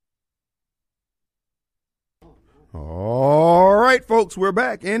All right, folks, we're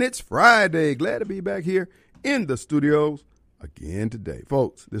back, and it's Friday. Glad to be back here in the studios again today.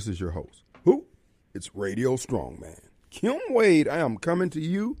 Folks, this is your host. Who? It's Radio Strongman. Kim Wade. I am coming to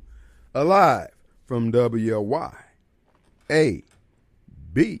you alive from WYAB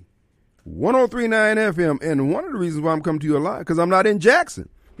 103.9 FM. And one of the reasons why I'm coming to you alive, because I'm not in Jackson.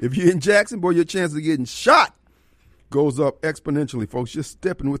 If you're in Jackson, boy, your chance of getting shot goes up exponentially, folks. Just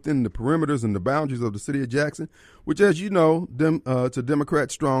stepping within the perimeters and the boundaries of the city of Jackson, which, as you know, it's a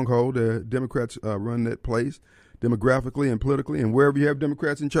Democrat stronghold. Democrats run that place demographically and politically. And wherever you have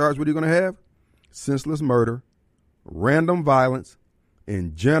Democrats in charge, what are you going to have? Senseless murder, random violence,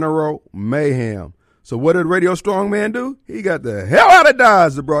 and general mayhem. So what did Radio Strongman do? He got the hell out of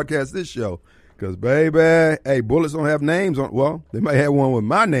Dodge to broadcast this show. Because, baby, hey, bullets don't have names on. Well, they might have one with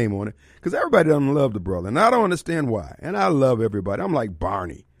my name on it. Because everybody doesn't love the brother. And I don't understand why. And I love everybody. I'm like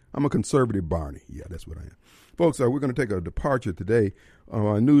Barney. I'm a conservative Barney. Yeah, that's what I am. Folks, we're going to take a departure today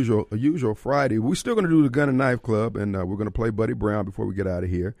on a usual Friday. We're still going to do the Gun and Knife Club, and we're going to play Buddy Brown before we get out of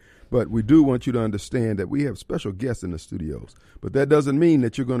here. But we do want you to understand that we have special guests in the studios. But that doesn't mean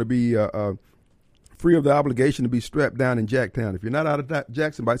that you're going to be free of the obligation to be strapped down in Jacktown. If you're not out of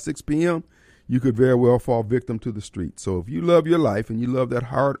Jackson by 6 p.m., you could very well fall victim to the street. So if you love your life and you love that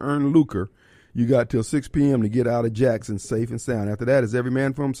hard-earned lucre, you got till 6 p.m. to get out of Jackson safe and sound. After that, it's every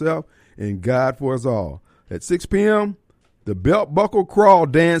man for himself and God for us all. At 6 p.m., the belt buckle crawl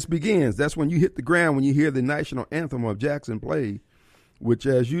dance begins. That's when you hit the ground when you hear the national anthem of Jackson played, which,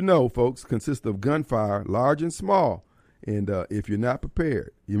 as you know, folks, consists of gunfire, large and small. And if you're not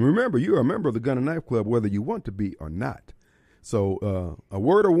prepared, you remember, you're a member of the Gun and Knife Club, whether you want to be or not. So a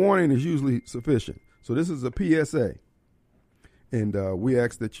word of warning is usually sufficient. So this is a PSA. And we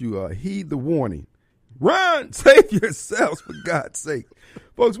ask that you heed the warning. Run! Save yourselves, for God's sake.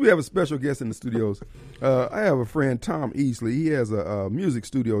 Folks, we have a special guest in the studios. I have a friend, Tom Easley. He has a music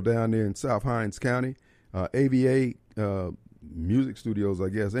studio down there in South Hinds County, AVA Music Studios, I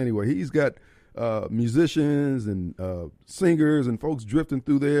guess. Anyway, he's got musicians and singers and folks drifting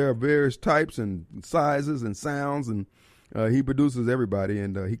through there, various types and sizes and sounds, and he produces everybody.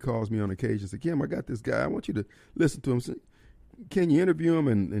 And he calls me on occasion and says, Kim, I got this guy. I want you to listen to him. Can you interview him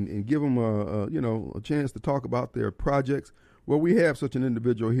and give him a chance to talk about their projects? Well, we have such an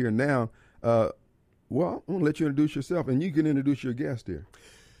individual here now. Well, I'm going to let you introduce yourself, and you can introduce your guest here.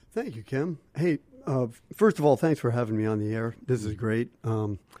 Thank you, Kim. Hey, first of all, thanks for having me on the air. This is great.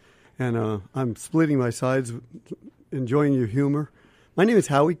 And I'm splitting my sides, enjoying your humor. My name is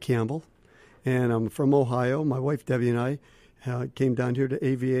Howie Campbell, and I'm from Ohio. My wife, Debbie, and I came down here to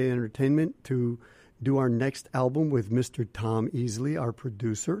AVA Entertainment to do our next album with Mr. Tom Easley, our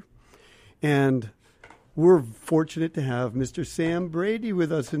producer. And we're fortunate to have Mr. Sam Brady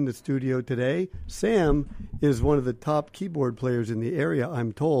with us in the studio today. Sam is one of the top keyboard players in the area,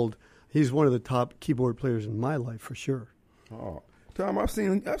 I'm told. He's one of the top keyboard players in my life, for sure. Oh, Tom, I've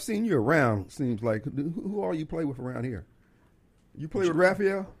seen you around, seems like. Who all you play with around here? You play with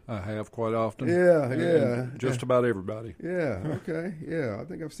Raphael? I have quite often. Yeah. Just about everybody. Yeah, okay. Yeah, I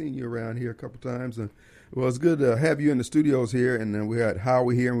think I've seen you around here a couple times. And well, it's good to have you in the studios here. And then we got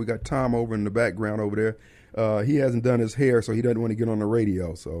Howie here, and we got Tom over in the background over there. He hasn't done his hair, so he doesn't want to get on the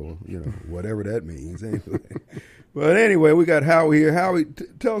radio. So, whatever that means. Anyway. But anyway, we got Howie here. Howie,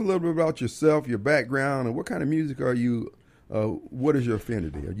 tell us a little bit about yourself, your background, and what kind of music are you? What is your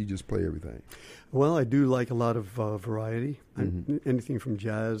affinity? Or you just play everything? Well, I do like a lot of variety, anything from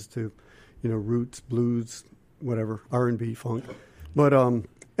jazz to, roots, blues, whatever, R&B, funk, but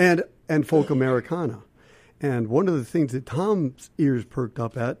and folk Americana. And one of the things that Tom's ears perked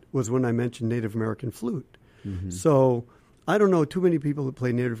up at was when I mentioned Native American flute. Mm-hmm. So I don't know too many people that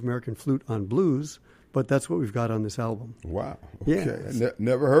play Native American flute on blues, but that's what we've got on this album. Wow. Okay. Yeah.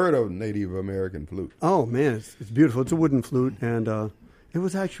 Never heard of Native American flute. Oh, man, it's beautiful. It's a wooden flute, and it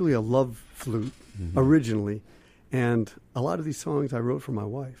was actually a love flute originally. And a lot of these songs I wrote for my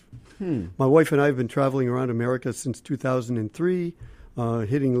wife. My wife and I have been traveling around America since 2003,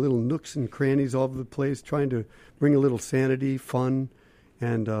 hitting little nooks and crannies all over the place, trying to bring a little sanity, fun,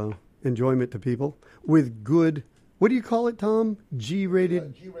 and enjoyment to people with good, what do you call it, Tom?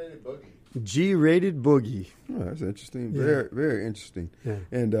 G-rated? G-rated boogie. G-rated boogie. Oh, that's interesting. Very, very interesting. Yeah.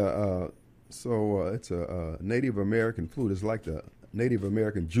 And so it's a Native American flute. It's like the Native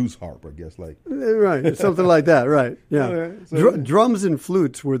American juice harp, I guess. Right, something like that, right. Yeah. Okay. So drums and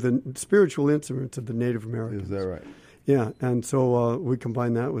flutes were the spiritual instruments of the Native Americans. Is that right? Yeah, and so we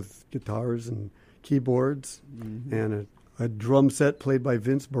combined that with guitars and keyboards and a drum set played by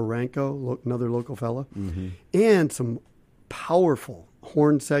Vince Barranco, another local fella, and some powerful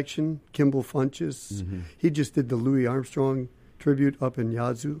horn section, Kimball Funches. Mm-hmm. He just did the Louis Armstrong tribute up in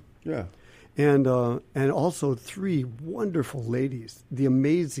Yazoo. Yeah. And also 3 wonderful ladies, the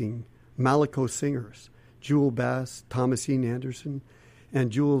amazing Malaco singers, Jewel Bass, Thomasine Anderson,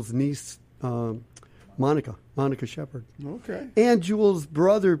 and Jewel's niece, Monica Shepard. Okay. And Jewel's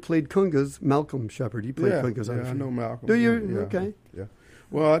brother played congas, Malcolm Shepard. He played Yeah, congas. yeah, I know Malcolm. Do you? Yeah, Okay. Yeah.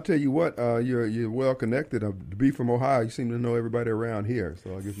 Well, I tell you what, you're well connected. To be from Ohio, you seem to know everybody around here.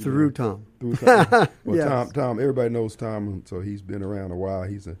 So I guess you Through know, Tom. Through Tom. Well, Yes. Tom, everybody knows Tom, so he's been around a while.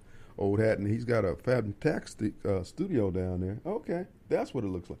 He's an old hat, and he's got a fantastic studio down there. Okay, that's what it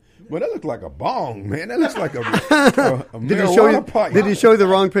looks like. Well, that looks like a bong, man. That looks like a marijuana pipe. Did he show you the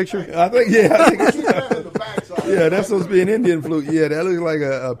wrong picture? I think it's, yeah, that's supposed to be an Indian flute. Yeah, that looks like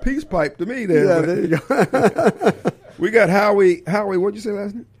a peace pipe to me. There, Yeah, there you go. We got Howie. What'd you say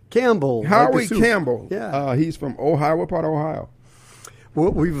last name? Campbell. Howie like the soup. Campbell. Yeah. He's from Ohio. What part of Ohio?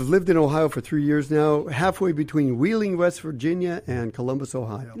 Well, we've lived in Ohio for 3 years now, halfway between Wheeling, West Virginia, and Columbus,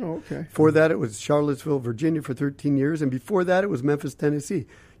 Ohio. Oh, okay. Before that, it was Charlottesville, Virginia for 13 years, and before that, it was Memphis, Tennessee.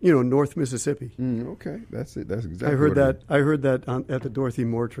 North Mississippi. Okay, that's it. That's exactly. I heard what it that. I heard that at the Dorothy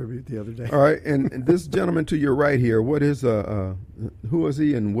Moore tribute the other day. is. All right, and this gentleman to your right here, what is who is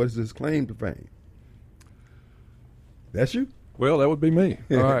he, and what is his claim to fame? That's you. Well, that would be me.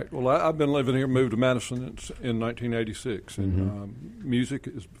 All right. Well, I've been living here, moved to Madison in 1986, and music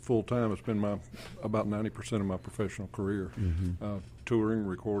is full time. It's been about 90% of my professional career, touring,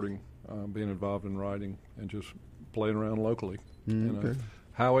 recording, being involved in writing, and just playing around locally. Okay.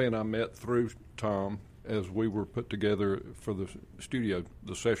 Howie and I met through Tom as we were put together for the studio,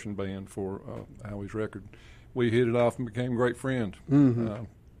 the session band for Howie's record. We hit it off and became great friends.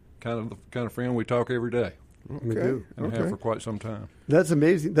 Kind of friend we talk every day. Okay. We do. And have for quite some time. That's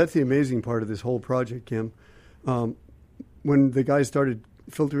amazing. That's the amazing part of this whole project, Kim. When the guys started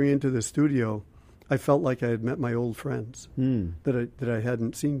filtering into the studio, I felt like I had met my old friends that I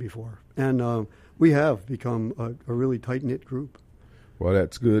hadn't seen before, and we have become a really tight knit group. Well,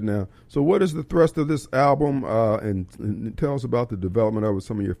 that's good. Now, so what is the thrust of this album? And tell us about the development of it,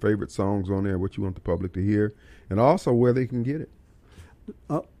 some of your favorite songs on there, what you want the public to hear, and also where they can get it.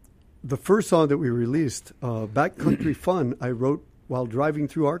 The first song that we released, Backcountry Fun, I wrote while driving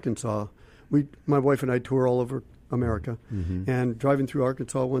through Arkansas. My wife and I tour all over America. And driving through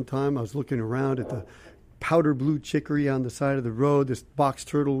Arkansas one time, I was looking around at the powder blue chicory on the side of the road. This box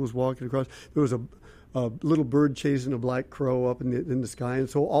turtle was walking across. There was a little bird chasing a black crow up in the sky. And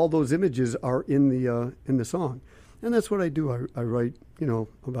so all those images are in the song. And that's what I do. I write,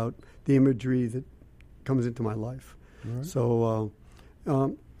 about the imagery that comes into my life. Right. So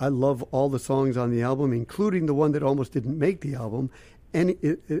I love all the songs on the album, including the one that almost didn't make the album, and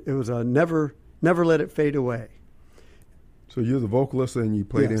it was a Never Let It Fade Away. So you're the vocalist and you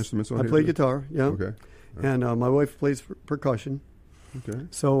play the Yes. instruments on I here? play guitar, yeah. Okay. And my wife plays percussion. Okay.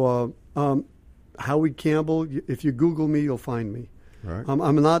 So Howie Campbell, if you Google me, you'll find me. All right.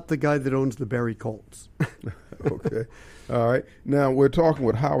 I'm not the guy that owns the Barry Colts. Okay. All right. Now, we're talking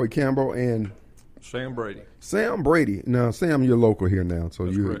with Howie Campbell and Sam Brady. Sam Brady. Now, Sam, you're local here now, so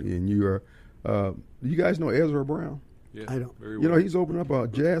That's correct. you're. You guys know Ezra Brown? Yeah, I don't. Very well. He's opened up a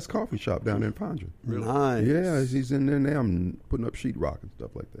jazz coffee shop down there in Fondren. Really? Nice. Yeah, he's in there now and putting up sheetrock and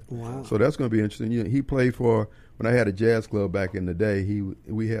stuff like that. Wow. So that's going to be interesting. He played for, when I had a jazz club back in the day,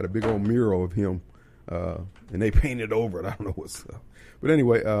 we had a big old mural of him, and they painted over it. I don't know what's up. But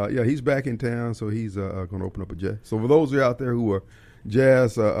anyway, he's back in town, so he's going to open up a jazz. So for those of you out there who are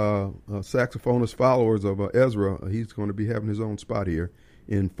jazz saxophonist followers of Ezra, he's going to be having his own spot here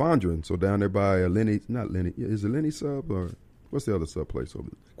in Fondren. So down there by not Lenny, is it Lenny Sub or what's the other sub place over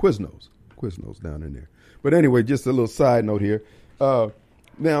there? Quiznos down in there. But anyway, just a little side note here.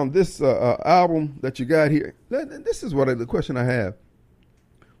 Now this album that you got here, this is the question I have.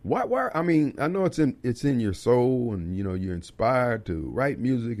 Why? I mean, I know it's in your soul, and you're inspired to write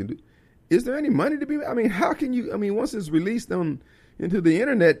music. And is there any money to be? I mean, how can you? I mean, once it's released into the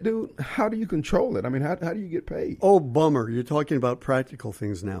internet, dude, how do you control it? I mean, how do you get paid? Oh, bummer! You're talking about practical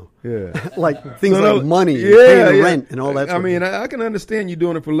things now. Yeah, like things No, like money, and yeah, paying the yeah. rent, and all that. I mean, I can understand you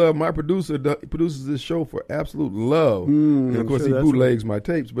doing it for love. My producer produces this show for absolute love, and of course sure he that's bootlegs my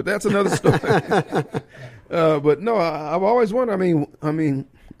tapes. But that's another story. But no, I've always wondered. I mean,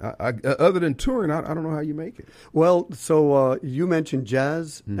 other than touring, I don't know how you make it. Well, so you mentioned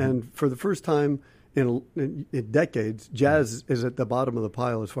jazz, and for the first time in decades, jazz is at the bottom of the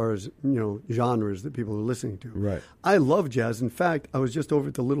pile as far as genres that people are listening to. Right. I love jazz. In fact, I was just over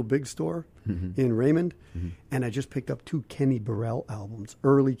at the Little Big Store in Raymond, and I just picked up 2 Kenny Burrell albums,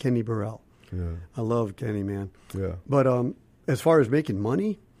 early Kenny Burrell. Yeah. I love Kenny, man. Yeah. But as far as making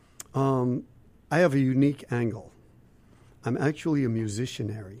money, I have a unique angle. I'm actually a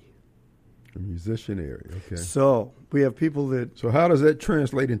musicianary. A musicianary, okay. So we have people that... So how does that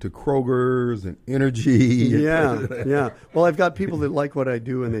translate into Kroger's and energy? Yeah. Well, I've got people that like what I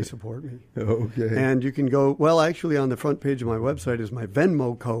do and they support me. Okay. And you can go, well, actually on the front page of my website is my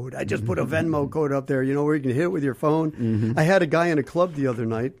Venmo code. I just put a Venmo code up there, where you can hit it with your phone. Mm-hmm. I had a guy in a club the other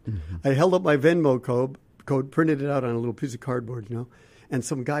night. Mm-hmm. I held up my Venmo code, printed it out on a little piece of cardboard, and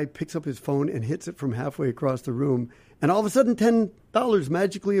some guy picks up his phone and hits it from halfway across the room. And all of a sudden, $10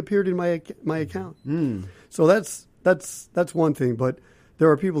 magically appeared in my account. Mm. So that's one thing. But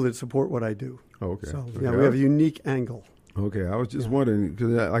there are people that support what I do. Okay. So we have a unique angle. Okay, I was just wondering because,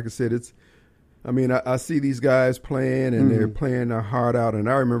 like I said, I see these guys playing and they're playing their heart out. And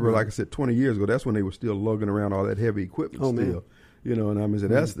I remember, like I said, 20 years ago, that's when they were still lugging around all that heavy equipment. Oh, still. Man. And I mean,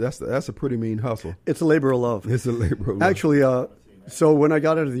 that's a pretty mean hustle. It's a labor of love. It's a labor of love. Actually, so when I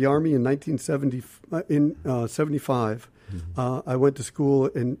got out of the Army in 1975, I went to school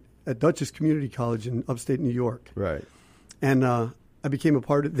at Dutchess Community College in upstate New York. Right. And I became a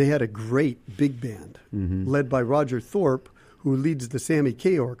part of. They had a great big band led by Roger Thorpe, who leads the Sammy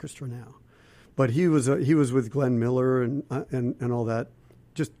Kaye Orchestra now. But he was with Glenn Miller and all that.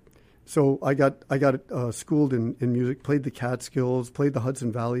 Just so I got schooled in music, played the Catskills, played the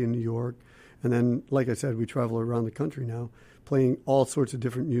Hudson Valley in New York, and then, like I said, we travel around the country now, playing all sorts of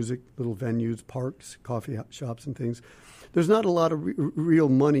different music, little venues, parks, coffee shops, and things. There's not a lot of real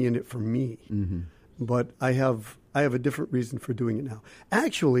money in it for me, but I have a different reason for doing it now.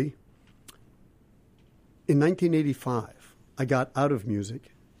 Actually, in 1985, I got out of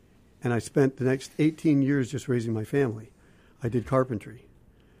music, and I spent the next 18 years just raising my family. I did carpentry,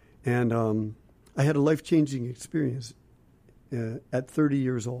 and I had a life-changing experience at 30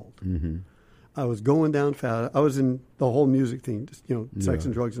 years old. Mm-hmm. I was going down fast. I was in the whole music thing, just, sex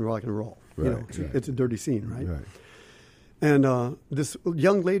and drugs and rock and roll. Right, it's a dirty scene, right? Right. And this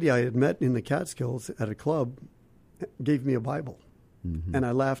young lady I had met in the Catskills at a club gave me a Bible. Mm-hmm. And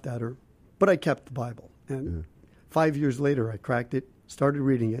I laughed at her, but I kept the Bible. And 5 years later, I cracked it, started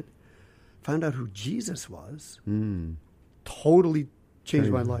reading it, found out who Jesus was, totally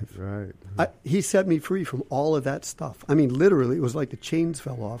changed my life. Right. He set me free from all of that stuff. I mean, literally, it was like the chains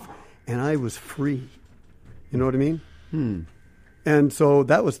fell off. And I was free. You know what I mean? And so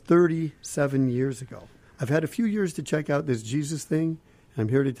that was 37 years ago. I've had a few years to check out this Jesus thing. And I'm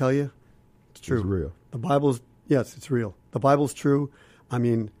here to tell you, it's true. It's real. The Bible's, yes, it's real. The Bible's true. I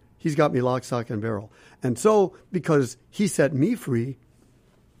mean, he's got me lock, stock, and barrel. And so, because he set me free,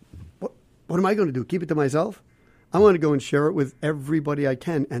 what am I going to do? Keep it to myself? I want to go and share it with everybody I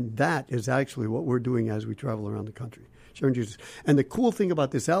can. And that is actually what we're doing as we travel around the country. Sharing Jesus. And the cool thing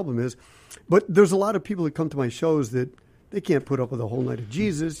about this album is, but there's a lot of people that come to my shows that they can't put up with a whole night of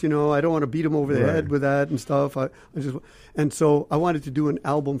Jesus. I don't want to beat them over the head with that and stuff. And so I wanted to do an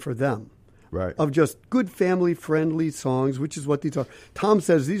album for them. Right. Of just good family-friendly songs, which is what these are. Tom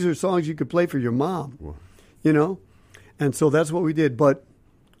says these are songs you could play for your mom, And so that's what we did. But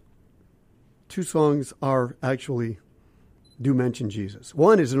 2 songs are actually do mention Jesus.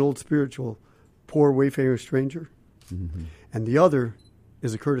 One is an old spiritual, Poor Wayfaring Stranger. Mm-hmm. And the other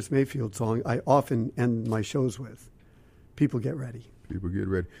is a Curtis Mayfield song I often end my shows with. People Get Ready. People Get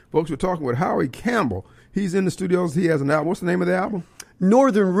Ready. Folks, we're talking with Howie Campbell. He's in the studios. He has an album. What's the name of the album?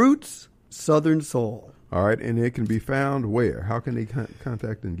 Northern Roots, Southern Soul. All right, and it can be found where? How can they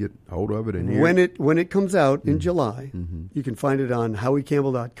contact and get hold of it? And when it comes out in July, you can find it on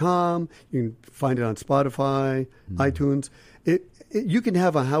HowieCampbell.com. You can find it on Spotify, iTunes. You can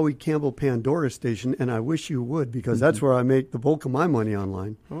have a Howie Campbell Pandora station, and I wish you would, because that's where I make the bulk of my money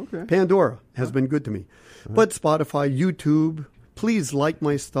online. Okay. Pandora has been good to me. But Spotify, YouTube, please like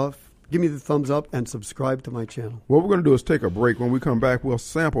my stuff. Give me the thumbs up and subscribe to my channel. What we're going to do is take a break. When we come back, we'll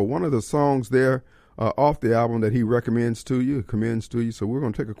sample one of the songs there off the album that he recommends to you, commends to you. So we're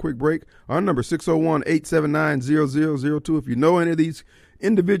going to take a quick break. Our number 601-879-0002. If you know any of these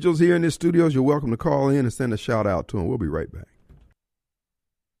individuals here in the studios, you're welcome to call in and send a shout out to them. We'll be right back.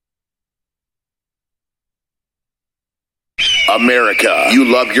 America, you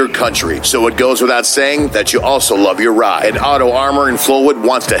love your country, so it goes without saying that you also love your ride. And Auto Armor in Flowood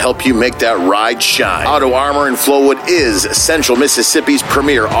wants to help you make that ride shine. Auto Armor in Flowood is Central Mississippi's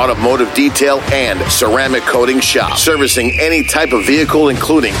premier automotive detail and ceramic coating shop, servicing any type of vehicle,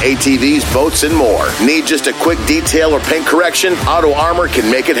 including ATVs, boats, and more. Need just a quick detail or paint correction? Auto Armor can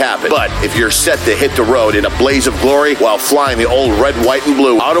make it happen. But if you're set to hit the road in a blaze of glory while flying the old red, white, and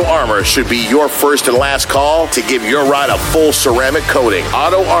blue, Auto Armor should be your first and last call to give your ride a full ceramic coating.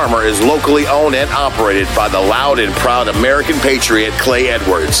 Auto Armor is locally owned and operated by the loud and proud American patriot Clay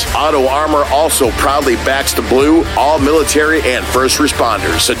Edwards. Auto Armor also proudly backs the blue, all military and first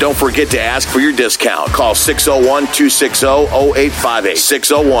responders. So don't forget to ask for your discount. Call 601-260-0858.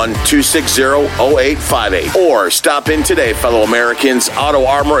 601-260-0858. Or stop in today, fellow Americans. Auto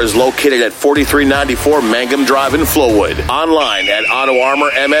Armor is located at 4394 Mangum Drive in Flowood. Online at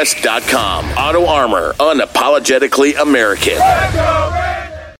AutoArmorMS.com. Auto Armor, unapologetically American.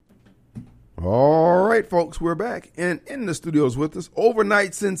 All right, folks, we're back. And in the studios with us,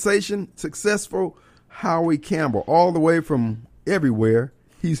 overnight sensation, successful Howie Campbell, all the way from everywhere.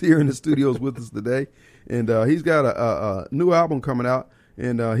 He's here in the studios with us today. And he's got a new album coming out.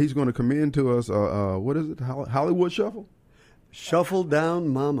 And he's going to come in to us, what is it, Hollywood Shuffle? Shuffle Down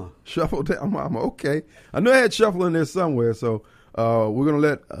Mama. Shuffle Down Mama, okay. I knew I had Shuffle in there somewhere, so we're going to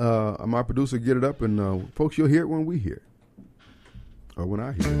let my producer get it up. And, folks, you'll hear it when we hear it. Or when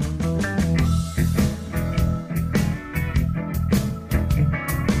I hear it.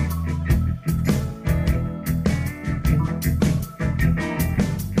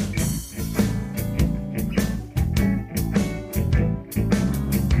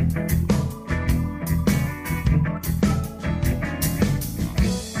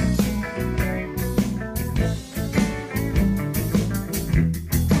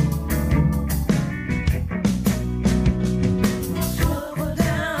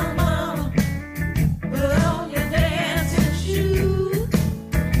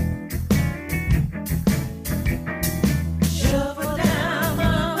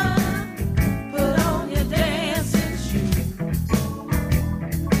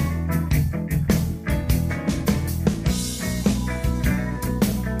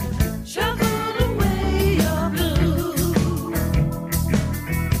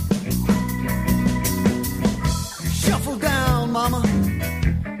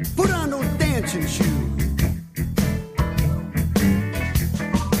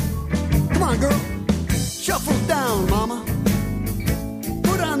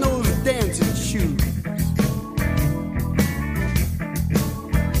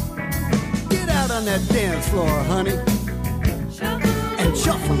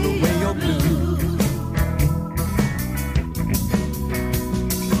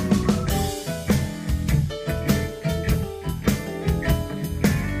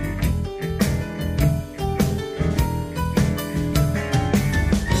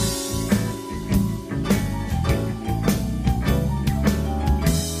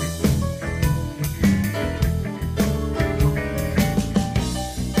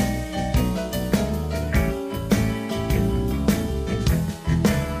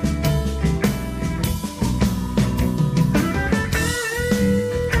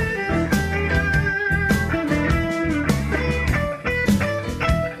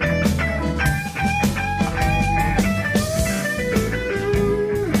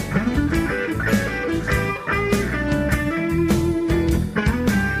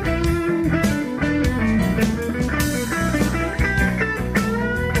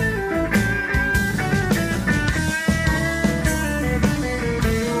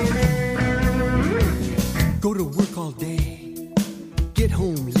 Go to work all day, get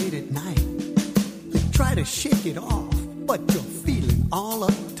home late at night. You try to shake it off, but you're feeling all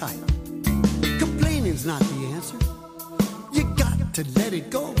uptight. Complaining's not the answer. You got to let it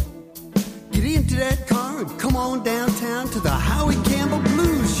go. Get into that car and come on downtown to the Howie Campbell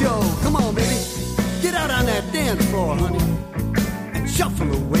Blues Show. Come on, baby. Get out on that dance floor, honey, and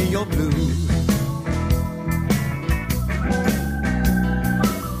shuffle away your blues.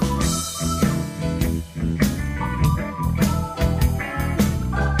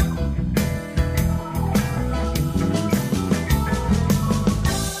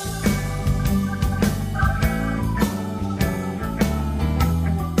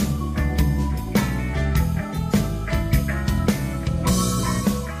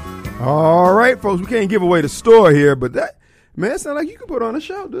 All right, folks, we can't give away the store here, but that, man, it sounds like you could put on a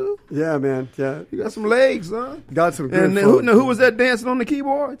show, dude. Yeah, man. Yeah. You got some legs, huh? Got some good And who was that dancing on the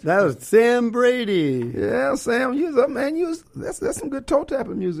keyboards? That was Sam Brady. Yeah, Sam, you was up, man. That's some good toe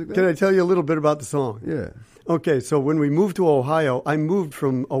tapping music there. Can I tell you a little bit about the song? Yeah. Okay, so when we moved to Ohio, I moved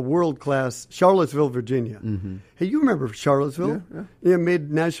from a world-class Charlottesville, Virginia. Mm-hmm. Hey, you remember Charlottesville? Yeah,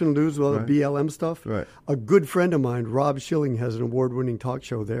 made national news with all the BLM stuff. Right. A good friend of mine, Rob Schilling, has an award-winning talk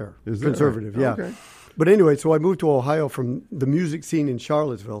show there. Is that Conservative, right? yeah. Okay. But anyway, so I moved to Ohio from the music scene in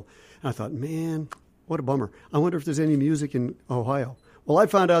Charlottesville, and I thought, man, what a bummer. I wonder if there's any music in Ohio. Well, I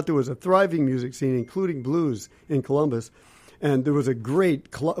found out there was a thriving music scene, including blues, in Columbus. And there was a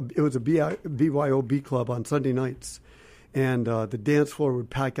great club. It was a BYOB club on Sunday nights. and the dance floor would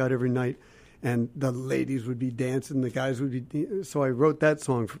pack out every night, and the ladies would be dancing, the guys would be. So I wrote that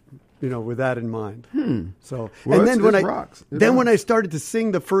song, with that in mind. So, Well, and then it rocks. It when rocks. I started to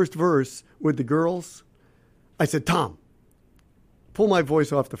sing the first verse with the girls, I said, Tom, pull my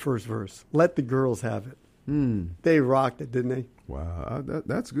voice off the first verse. Let the girls have it. They rocked it, didn't they? Wow,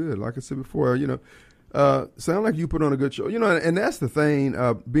 that's good. Like I said before, sound like you put on a good show. And that's the thing,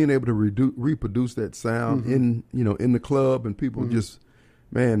 being able to reproduce that sound in the club, and people just,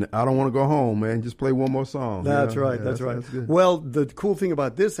 man, I don't want to go home, man. Just play one more song. That's right. Yeah, that's right. That's good. Well, the cool thing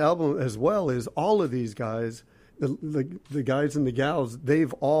about this album as well is all of these guys, the guys and the gals, they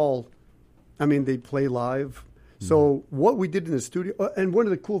play live. So what we did in the studio, and one of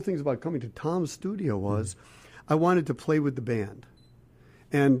the cool things about coming to Tom's studio was I wanted to play with the band.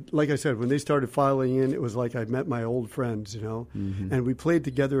 And like I said, when they started filing in, it was like I met my old friends, and we played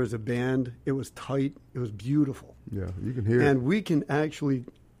together as a band. It was tight. It was beautiful. Yeah, you can hear it. And we can actually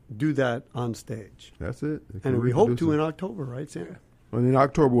do that on stage. That's it. And we hope to in October, right, Sam? And in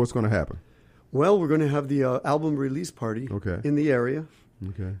October, what's going to happen? Well, we're going to have the album release party in the area.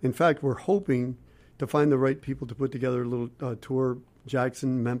 Okay. In fact, we're hoping to find the right people to put together a little tour,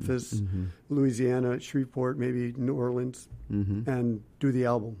 Jackson, Memphis, Louisiana, Shreveport, maybe New Orleans, and do the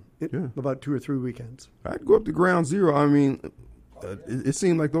album in about 2 or 3 weekends. I'd go up to Ground Zero. I mean, it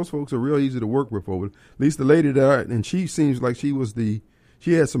seemed like those folks are real easy to work with over. At least the lady there, and she seems like she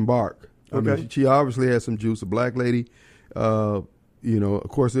had some bark. I mean, she obviously had some juice. A black lady, of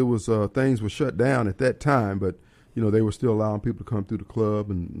course, it was things were shut down at that time, but they were still allowing people to come through the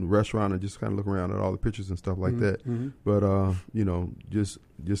club and the restaurant and just kind of look around at all the pictures and stuff like that. But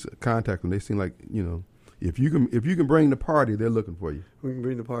just contact them. They seem like if you can bring the party, they're looking for you. We can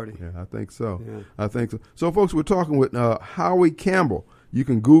bring the party. Yeah, I think so. Yeah. I think so. So, folks, we're talking with Howie Campbell. You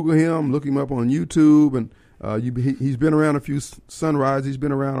can Google him, look him up on YouTube, and he's been around a few Sunrise. He's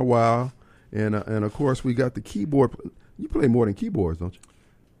been around a while, and of course we got the keyboard. You play more than keyboards, don't you?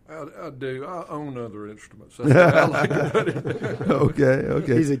 I do. I own other instruments. That's what I like about it.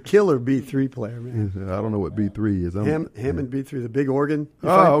 Okay. He's a killer B3 player, man. I don't know what B3 is. Hammond B3, the big organ.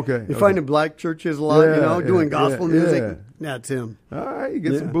 You find in black churches a lot, doing gospel music. Yeah. That's him. All right, you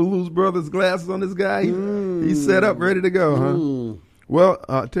get some Blues Brothers glasses on this guy. He's set up, ready to go, huh? Well,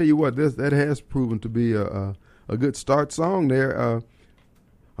 I'll tell you what, that has proven to be a good start song there.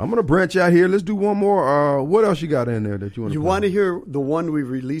 I'm going to branch out here. Let's do one more. What else you got in there that you want to play? You want to hear the one we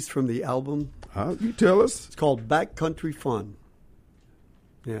released from the album? You tell us. It's called Backcountry Fun.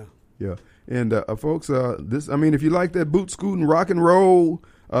 Yeah. Yeah. And, folks, if you like that boot scooting rock and roll,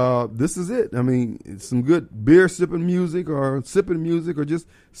 this is it. I mean, it's some good beer sipping music or just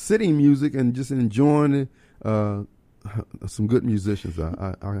sitting music and just enjoying some good musicians.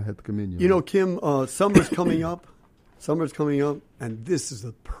 I have to commend you. Kim, summer's coming up. Summer's coming up, and this is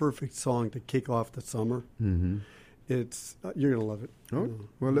the perfect song to kick off the summer. Mm-hmm. It's you're gonna love it. All right.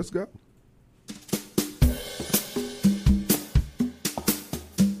 Well, let's go.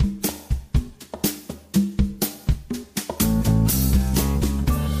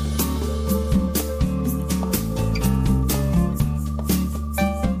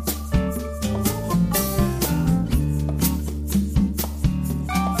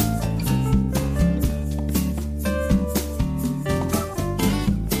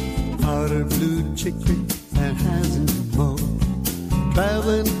 chicken that hasn't been mowed.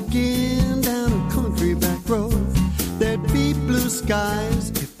 Traveling again down a country back road. There'd be blue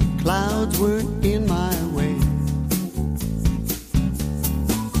skies if the clouds weren't in my way.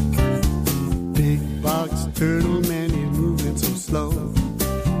 Big box turtle, man, he's moving so slow.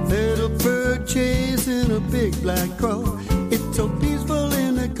 Little bird chasing a big black crow. It's so peaceful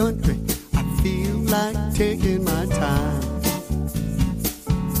in the country, I feel like taking my time.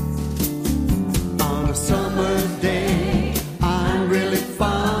 On a summer day, I'm really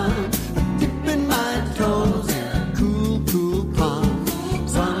fond of dipping my toes in a cool, cool pond.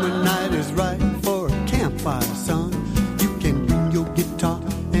 Summer night is right for a campfire, son. You can bring your guitar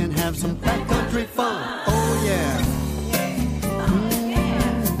and have some backcountry fun. Oh yeah.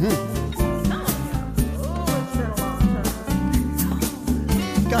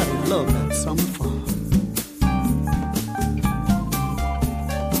 Gotta love that summer fun.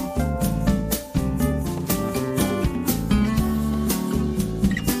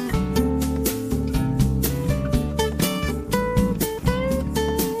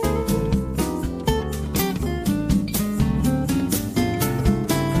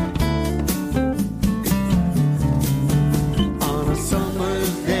 On a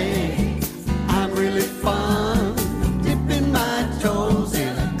summer's day, I'm really fond of dipping my toes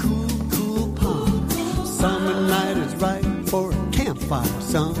in a cool, cool pond.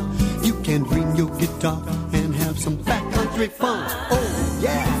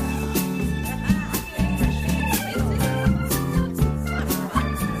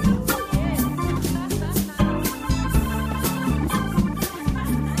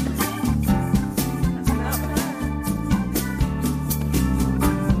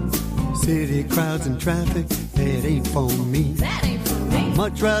 City crowds and traffic, that ain't for me. That ain't for me. I'd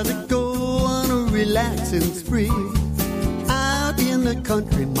much rather go on a relaxing spree. Out in the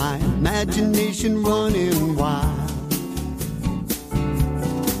country, my imagination running wild.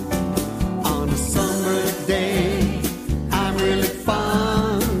 On a summer day, I'm really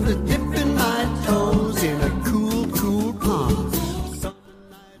fond of dipping my toes in a cool, cool pond.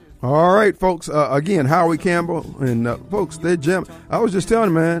 All right, folks. Again, Howie Campbell and folks, they're jam. I was just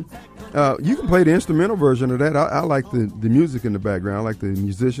telling you, man. You can play the instrumental version of that. I like the music in the background. I like the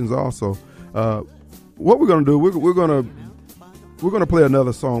musicians also. What we're gonna do? We're gonna play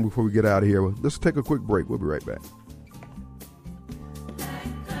another song before we get out of here. Let's take a quick break. We'll be right back.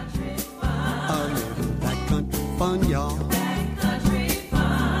 A little backcountry fun, y'all. Backcountry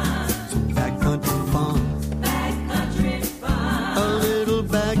fun. Some backcountry fun. Backcountry fun. A little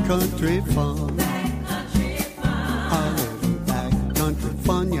backcountry fun. Backcountry fun. A little backcountry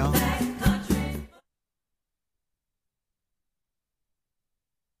fun, y'all.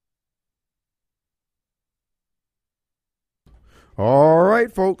 All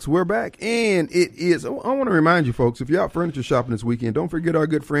right, folks, we're back, and it is. I want to remind you, folks, if you're out furniture shopping this weekend, don't forget our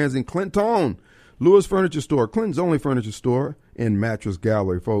good friends in Clinton. Lewis Furniture Store, Clinton's only furniture store and mattress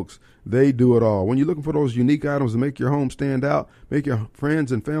gallery, folks. They do it all. When you're looking for those unique items to make your home stand out, make your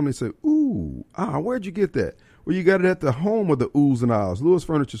friends and family say, ooh, where'd you get that? Well, you got it at the home of the oohs and ahs, Lewis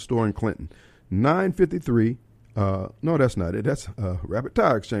Furniture Store in Clinton, 953. No, that's not it. That's Rapid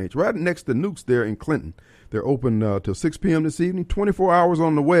Tire Exchange, right next to Nukes there in Clinton. They're open till 6 p.m. this evening, 24 hours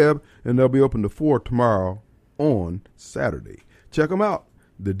on the web, and they'll be open to 4 tomorrow on Saturday. Check them out.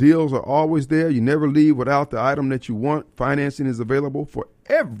 The deals are always there. You never leave without the item that you want. Financing is available for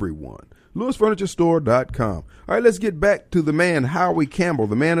everyone. LewisFurnitureStore.com. All right, let's get back to the man, Howie Campbell,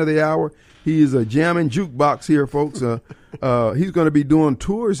 the man of the hour. He is a jamming jukebox here, folks. He's going to be doing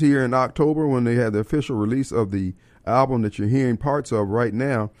tours here in October when they have the official release of the album that you're hearing parts of right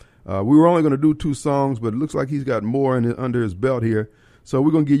now. We were only going to do 2 songs, but it looks like he's got more under his belt here. So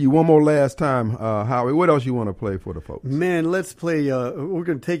we're going to give you one more last time, Howie. What else you want to play for the folks? Man, let's play. We're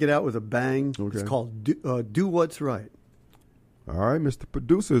going to take it out with a bang. Okay. It's called Do What's Right. All right, Mr.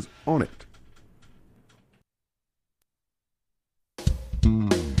 Producer's on it.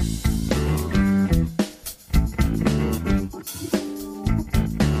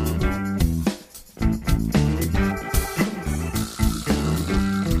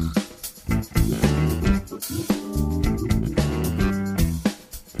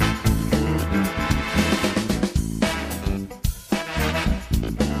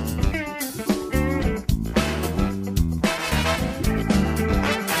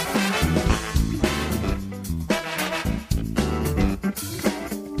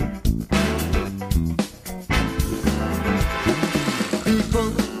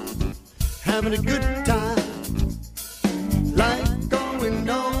 Having a good time, life going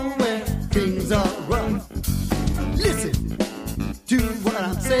nowhere, things are rough. Listen to what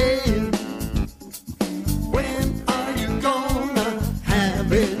I'm saying. When are you gonna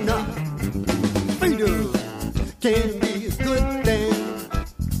have enough? Freedom can be a good thing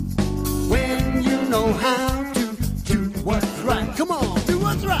when you know how to do what's right. Come on, do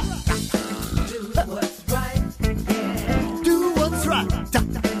what's right. Do what's right. Yeah. Do what's right.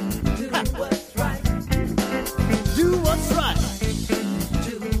 Do what's right. Do what's right.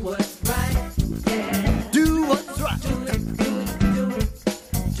 Yeah. Do what's right. Do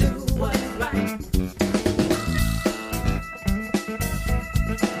what's right.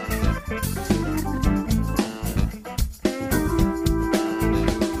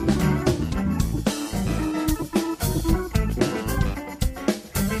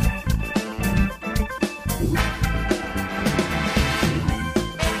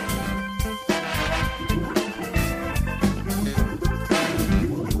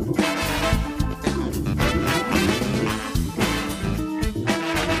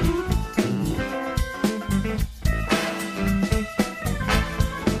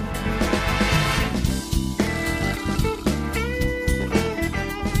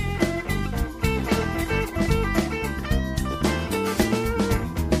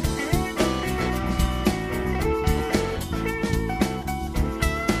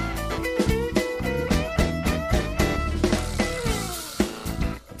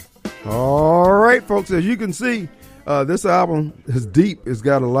 Folks, as you can see, this album is deep. It's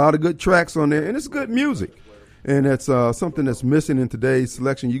got a lot of good tracks on there, and it's good music. And that's something that's missing in today's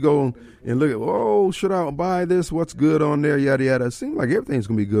selection. You go and look at, oh, should I buy this? What's good on there? Yada, yada. It seems like everything's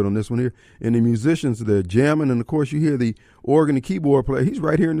going to be good on this one here. And the musicians, they're jamming. And, of course, you hear the organ and keyboard player. He's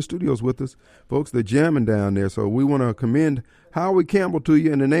right here in the studios with us. Folks, they're jamming down there. So we want to commend Howie Campbell to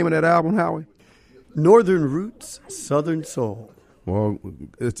you. And the name of that album, Howie? Northern Roots, Southern Soul. Well,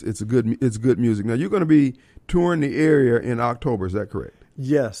 it's good music. Now, you're going to be touring the area in October. Is that correct?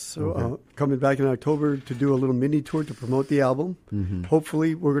 Yes. So coming back in October to do a little mini tour to promote the album. Mm-hmm.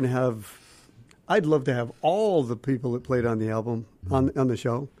 Hopefully we're going to have, I'd love to have all the people that played on the album on the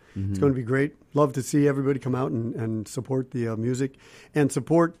show. Mm-hmm. It's going to be great. Love to see everybody come out and support the music and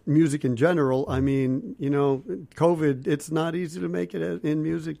support music in general. I mean, you know, COVID, it's not easy to make it in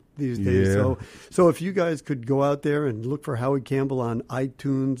music these days. Yeah. So if you guys could go out there and look for Howie Campbell on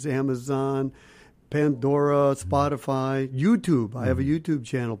iTunes, Amazon, Pandora, Spotify, YouTube. I have a YouTube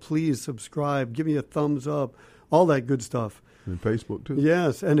channel. Please subscribe. Give me a thumbs up. All that good stuff. And Facebook, too.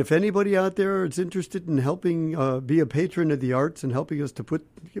 Yes. And if anybody out there is interested in helping be a patron of the arts and helping us to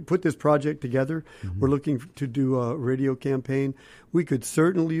put this project together, we're looking to do a radio campaign. We could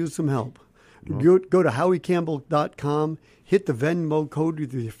certainly use some help. Go to howiecampbell.com, hit the Venmo code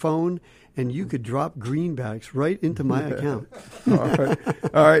with your phone, and you could drop greenbacks right into my account. All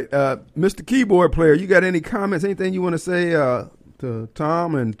right. Mr. Keyboard Player, you got any comments, anything you want to say to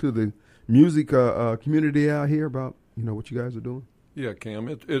Tom and to the music community out here about, you know, what you guys are doing? Yeah, Cam,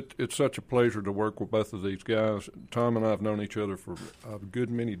 it's such a pleasure to work with both of these guys. Tom and I have known each other for a good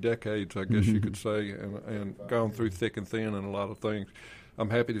many decades, I guess you could say, and gone through thick and thin and a lot of things. I'm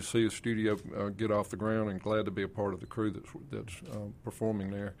happy to see the studio get off the ground and glad to be a part of the crew that's performing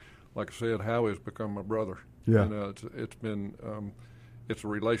there. Like I said, Howie has become my brother. Yeah. And it's been it's a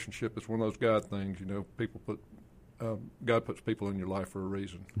relationship. It's one of those God things, you know. God puts people in your life for a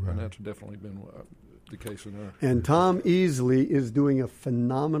reason, and that's definitely been the case in there. And Tom Easley is doing a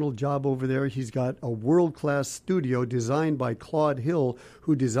phenomenal job over there. He's got a world-class studio designed by Claude Hill,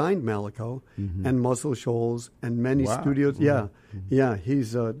 who designed Malaco and Muscle Shoals and many studios. Yeah, yeah.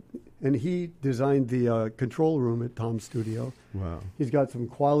 He's and he designed the control room at Tom's studio. Wow. He's got some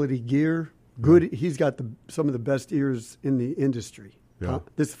quality gear. Good. He's got some of the best ears in the industry. Yeah.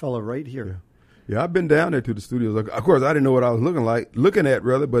 This fella right here. Yeah, I've been down there to the studios. Of course, I didn't know what I was looking at,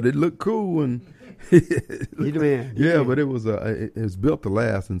 but it looked cool and. But it was it's built to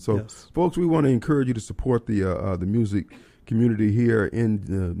last, and so folks, we want to encourage you to support the music community here in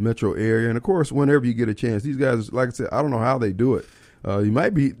the metro area, and of course, whenever you get a chance, these guys, like I said, I don't know how they do it.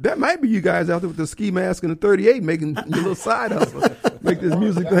 That might be you guys out there with the ski mask and the 38 making your little side hustle, make this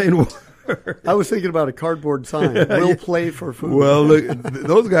music thing work. I was thinking about a cardboard sign. We'll play for food. Well, look,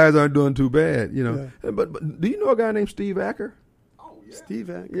 those guys aren't doing too bad, you know. Yeah. But do you know a guy named Steve Acker? Steve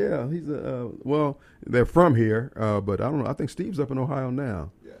Acker. Yeah, he's they're from here, but I don't know. I think Steve's up in Ohio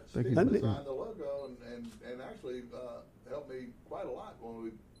now. Yeah, Steve designed the logo and actually helped me quite a lot when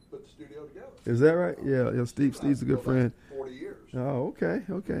we put the studio together. Is that right? Yeah. Steve's a good friend. 40 years. Oh, okay.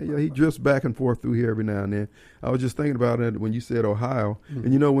 Yeah, he drifts back and forth through here every now and then. I was just thinking about it when you said Ohio,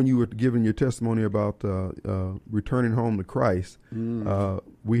 and you know when you were giving your testimony about returning home to Christ,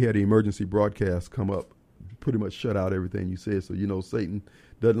 we had an emergency broadcast come up. Pretty much shut out everything you said. So, you know, Satan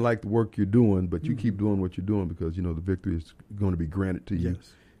doesn't like the work you're doing, but you keep doing what you're doing because, you know, the victory is going to be granted to you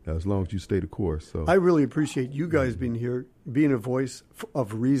as long as you stay the course. So I really appreciate you guys being here, being a voice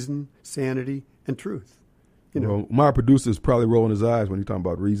of reason, sanity, and truth. You know, well, my producer is probably rolling his eyes when you're talking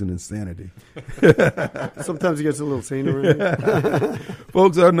about reason and sanity. Sometimes he gets a little sane around here.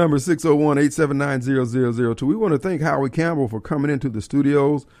 Folks, our number is 601-879-0002. We want to thank Howie Campbell for coming into the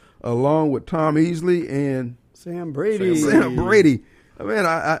studios along with Tom Easley and Sam Brady. Sam Brady. Man,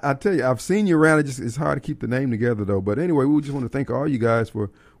 I tell you, I've seen you around. It's hard to keep the name together, though. But anyway, we just want to thank all you guys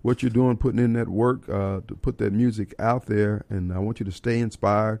for what you're doing, putting in that work to put that music out there. And I want you to stay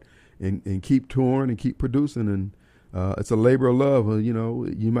inspired and keep touring and keep producing. And it's a labor of love. You know,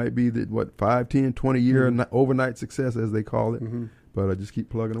 you might be 5, 10, 20-year overnight success, as they call it. But I just keep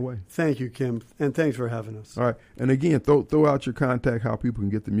plugging away. Thank you, Kim, and thanks for having us. All right, and again, throw out your contact, how people can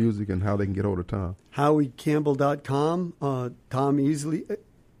get the music and how they can get hold of Tom. HowieCampbell.com, Tom Easley.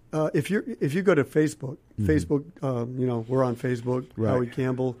 If you go to Facebook, you know, we're on Facebook. Right.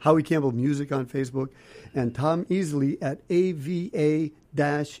 Howie Campbell Music on Facebook, and Tom Easley at ava-ent.com.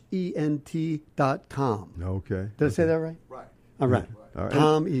 Okay. Did I say that right? Right. All right.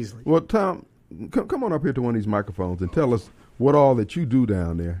 Tom Easley. Well, Tom, come on up here to one of these microphones and tell us what all that you do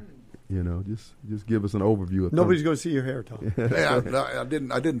down there. You know, just give us an overview of. Nobody's going to see your hair, Tom.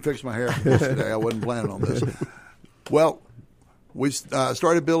 I didn't fix my hair yesterday. I wasn't planning on this. Well, We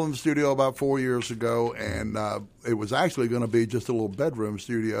started building the studio about 4 years ago, and it was actually going to be just a little bedroom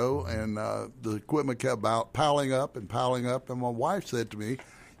studio, and the equipment kept piling up, and my wife said to me,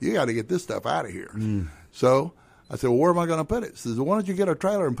 "You got to get this stuff out of here." So I said, "Well, where am I going to put it?" She says, "Why don't you get a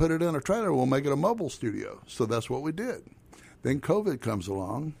trailer and put it in a trailer? We'll make it a mobile studio." So that's what we did. Then COVID comes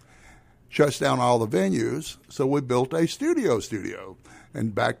along, shuts down all the venues, so we built a studio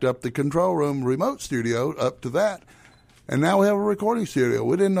and backed up the control room remote studio up to that. And now we have a recording studio.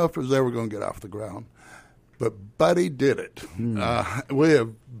 We didn't know if it was ever going to get off the ground, but Buddy did it.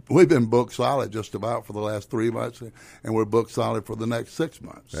 We've been booked solid just about for the last 3 months, and we're booked solid for the next 6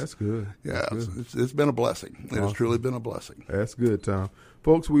 months. That's good. Yeah, That's good. It's been a blessing. It has Awesome. truly been a blessing. That's good, Tom.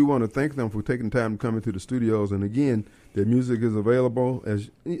 Folks, we want to thank them for taking time to come into the studios. And again, their music is available. As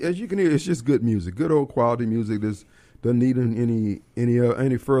you can hear, it's just good music, good old quality music. This doesn't need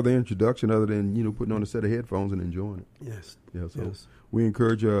any further introduction other than putting on a set of headphones and enjoying it. Yes. Yeah. So Yes. we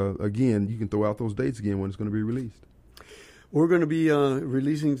encourage again. You can throw out those dates again when it's going to be released. We're going to be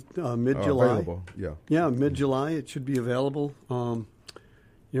releasing mid-July. Available. Yeah. Yeah, mid-July. It should be available.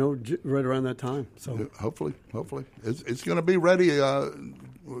 Right around that time. So Hopefully, it's going to be ready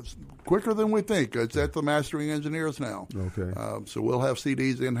quicker than we think. It's at the mastering engineers now. Okay. So we'll have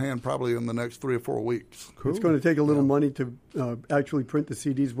CDs in hand probably in the next 3 or 4 weeks. Cool. it's going to take a little money to actually print the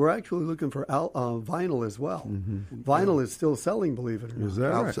CDs. We're actually looking for vinyl as well. Mm-hmm. Vinyl is still selling, believe it or not. Is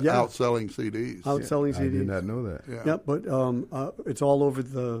that right? Yeah. Outselling CDs. Outselling I CDs. did not know that. Yeah. Yep, but it's all over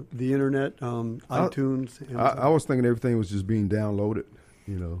the internet, iTunes. I was thinking everything was just being downloaded.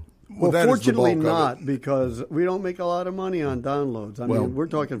 Well, that is the fortunately bulk of not, it. because we don't make a lot of money on downloads. I mean, we're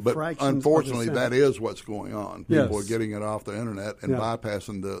talking But fractions. unfortunately, of a cent. that is what's going on. Yes. People are getting it off the internet and Yeah.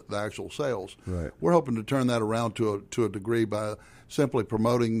 bypassing the actual sales. Right. We're hoping to turn that around to a degree by simply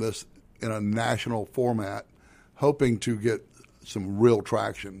promoting this in a national format, hoping to get some real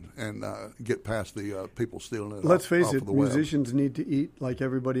traction and get past the people stealing it. Let's face off it, of the web. musicians need to eat like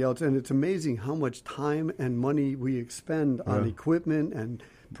everybody else, and it's amazing how much time and money we expend on equipment and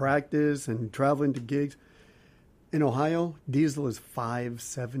practice and traveling to gigs. In Ohio, diesel is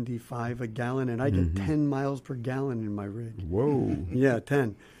 $5.75 a gallon, and I get 10 miles per gallon in my rig. Whoa. Yeah,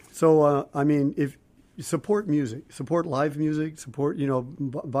 10. So, I mean, if you support music, support live music, support,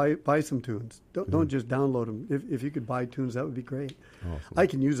 buy some tunes. Don't just download them. If you could buy tunes, that would be great. Awesome. I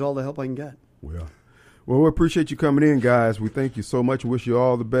can use all the help I can get. Well, we appreciate you coming in, guys. We thank you so much. Wish you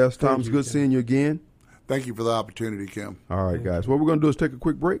all the best. Thank Tom's you, good Kim. seeing you again. Thank you for the opportunity, Kim. All right, guys. What we're going to do is take a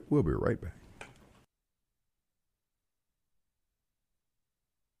quick break. We'll be right back.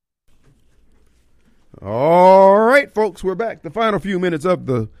 All right, folks, we're back. The final few minutes of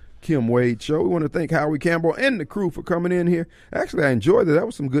the Kim Wade Show. We want to thank Howie Campbell and the crew for coming in here. Actually, I enjoyed it. That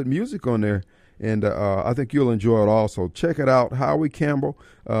was some good music on there, and I think you'll enjoy it also. Check it out, Howie Campbell.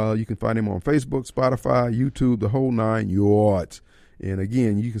 You can find him on Facebook, Spotify, YouTube, the whole 9 yards. And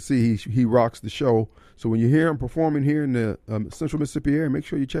again, you can see he rocks the show. So when you hear him performing here in the Central Mississippi area, make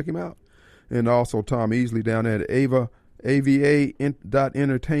sure you check him out. And also Tom Easley down at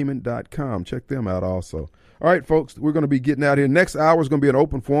ava.entertainment.com. Check them out also. All right, folks, we're going to be getting out here. Next hour is going to be an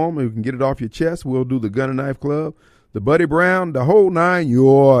open forum, and you can get it off your chest. We'll do the Gun and Knife Club, the Buddy Brown, the whole 9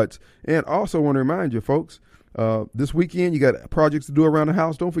 yards. And also want to remind you, folks, this weekend you got projects to do around the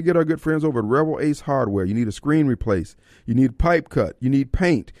house. Don't forget our good friends over at Rebel Ace Hardware. You need a screen replaced. You need pipe cut. You need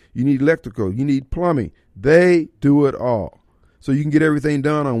paint. You need electrical. You need plumbing. They do it all. So you can get everything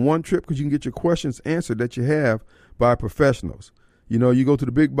done on one trip because you can get your questions answered that you have by professionals. You go to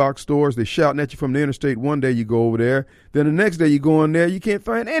the big box stores, they're shouting at you from the interstate. One day you go over there. Then the next day you go in there, you can't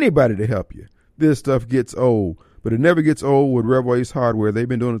find anybody to help you. This stuff gets old. But it never gets old with Rebel Ace Hardware. They've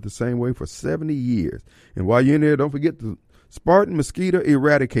been doing it the same way for 70 years. And while you're in there, don't forget the Spartan Mosquito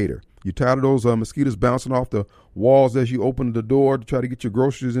Eradicator. You tired of those mosquitoes bouncing off the walls as you open the door to try to get your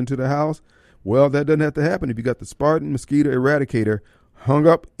groceries into the house? Well, that doesn't have to happen if you got the Spartan Mosquito Eradicator hung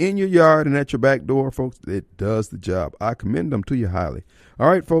up in your yard and at your back door, folks. It does the job. I commend them to you highly. All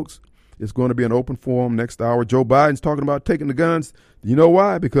right, folks, it's going to be an open forum next hour. Joe Biden's talking about taking the guns. You know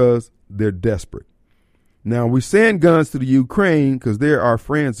why? Because they're desperate. Now, we send guns to the Ukraine because they're our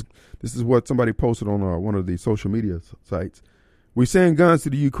friends. This is what somebody posted on one of the social media sites. We send guns to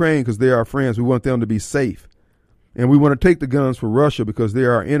the Ukraine because they're our friends. We want them to be safe. And we want to take the guns from Russia because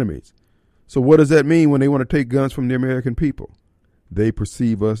they're our enemies. So what does that mean when they want to take guns from the American people? They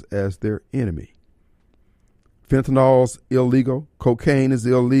perceive us as their enemy. Fentanyl's illegal. Cocaine is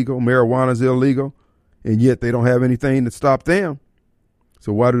illegal. Marijuana is illegal. And yet they don't have anything to stop them.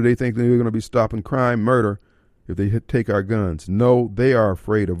 So why do they think they're going to be stopping crime, murder, if they take our guns? No, they are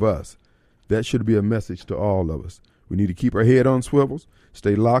afraid of us. That should be a message to all of us. We need to keep our head on swivels,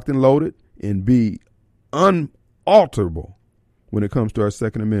 stay locked and loaded, and be unalterable when it comes to our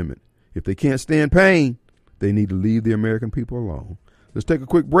Second Amendment. If they can't stand pain, they need to leave the American people alone. Let's take a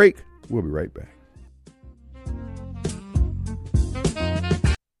quick break. We'll be right back.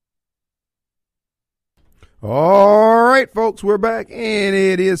 All right, folks, we're back, and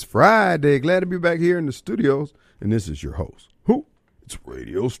it is Friday. Glad to be back here in the studios, and this is your host. Who? It's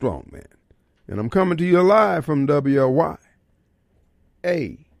Radio Strongman, and I'm coming to you live from WYAB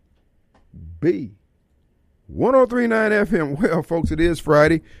 103.9 FM. Well, folks, it is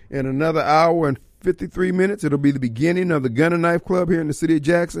Friday, and another hour and 53 minutes. It'll be the beginning of the Gun and Knife Club here in the city of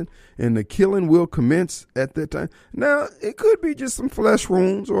Jackson, and the killing will commence at that time. Now, it could be just some flesh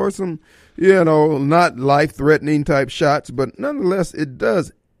wounds or some, not life-threatening type shots, but nonetheless, it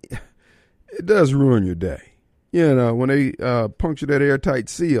does ruin your day. When they puncture that airtight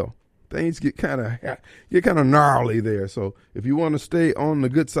seal, things get kind of gnarly there. So if you want to stay on the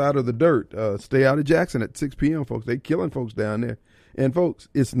good side of the dirt, stay out of Jackson at 6 p.m., folks. They killing folks down there. And, folks,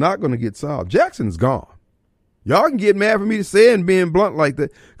 it's not going to get solved. Jackson's gone. Y'all can get mad for me to say it and being blunt like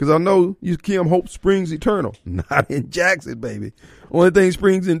that, because I know you, Kim, hope springs eternal. Not in Jackson, baby. Only thing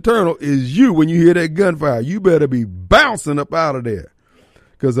springs eternal is you when you hear that gunfire. You better be bouncing up out of there,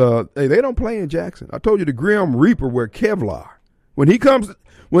 because they don't play in Jackson. I told you the Grim Reaper wear Kevlar. When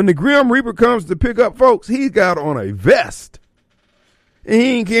the Grim Reaper comes to pick up folks, he's got on a vest. And he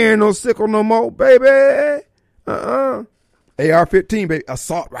ain't carrying no sickle no more, baby. AR-15, baby,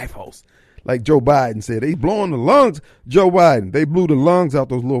 assault rifles. Like Joe Biden said, they blowing the lungs. Joe Biden, they blew the lungs out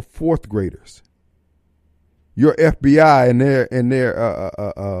those little fourth graders. Your FBI and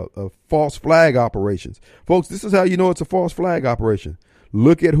their false flag operations. Folks, this is how you know it's a false flag operation.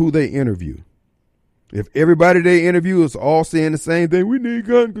 Look at who they interview. If everybody they interview is all saying the same thing, we need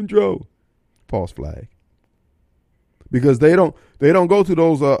gun control. False flag. Because they don't go to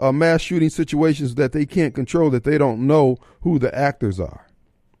those mass shooting situations that they can't control, that they don't know who the actors are.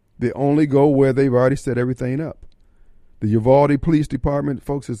 They only go where they've already set everything up. The Uvalde Police Department,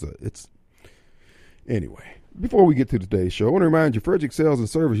 folks, anyway. Before we get to today's show, I want to remind you, Frederick Sales and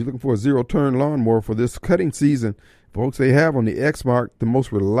Service, you're looking for a zero-turn lawnmower for this cutting season. Folks, they have on the Exmark the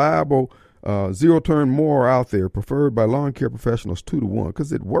most reliable zero-turn mower out there, preferred by lawn care professionals 2-to-1,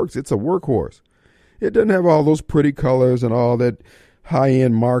 because it works. It's a workhorse. It doesn't have all those pretty colors and all that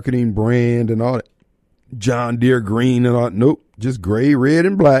high-end marketing brand and all that John Deere green and all. Nope, just gray, red,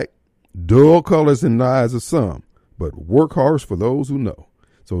 and black. Dull colors in the eyes of some, but workhorse for those who know.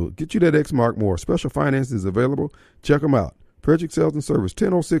 So get you that Exmark more. Special financing is available. Check them out. Frederick Sales and Service,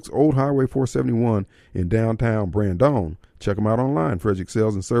 1006 Old Highway 471 in downtown Brandon. Check them out online,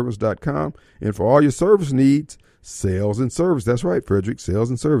 fredericksalesandservice.com. And for all your service needs, Sales and Service. That's right, Frederick Sales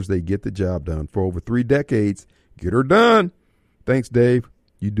and Service. They get the job done for over 3 decades. Get her done. Thanks, Dave.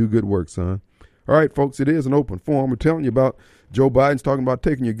 You do good work, son. All right, folks, it is an open forum. We're telling you about Joe Biden's talking about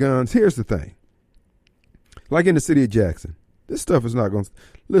taking your guns. Here's the thing. Like in the city of Jackson, this stuff is not going to...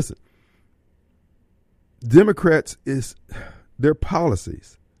 Listen, Democrats, their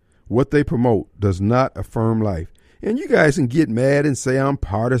policies, what they promote, does not affirm life. And you guys can get mad and say I'm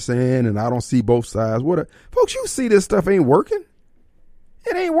partisan and I don't see both sides. Folks, you see this stuff ain't working.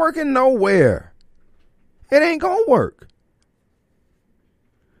 It ain't working nowhere. It ain't going to work.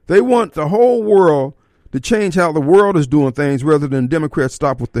 They want the whole world to change how the world is doing things rather than Democrats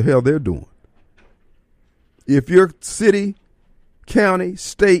stop what the hell they're doing. If your city, county,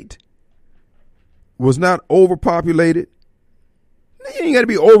 state was not overpopulated, you ain't got to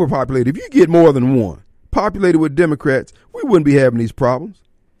be overpopulated. If you get more than one populated with Democrats, we wouldn't be having these problems.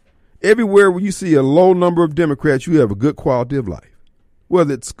 Everywhere where you see a low number of Democrats, you have a good quality of life.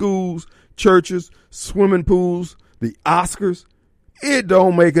 Whether it's schools, churches, swimming pools, the Oscars, it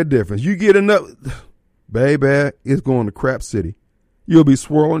don't make a difference. You get enough, baby, it's going to crap city. You'll be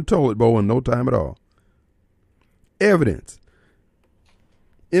swirling toilet bowl in no time at all. Evidence.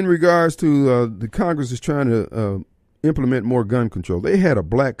 In regards to the Congress is trying to implement more gun control. They had a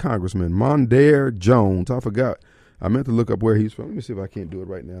black congressman, Mondaire Jones. I forgot. I meant to look up where he's from. Let me see if I can't do it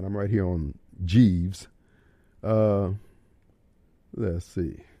right now. I'm right here on Jeeves. Let's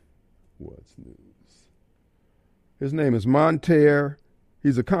see. What's news? His name is Mondaire.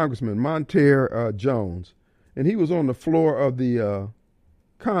 He's a congressman, Mondaire Jones. And he was on the floor of the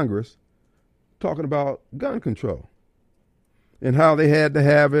Congress talking about gun control and how they had to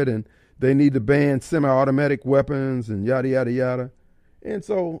have it and they need to ban semi-automatic weapons and yada, yada, yada. And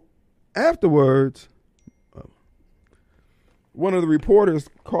so afterwards, one of the reporters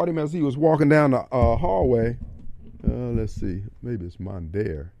caught him as he was walking down the hallway. Let's see. Maybe it's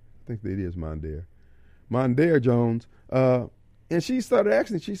Mondaire. I think it is Mondaire. Mondaire Jones. And she started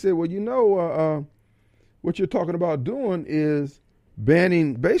asking, she said, well, what you're talking about doing is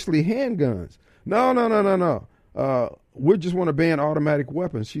banning basically handguns. No. We just want to ban automatic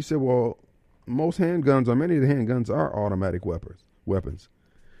weapons. She said, well, most handguns, or many of the handguns, are automatic weapons.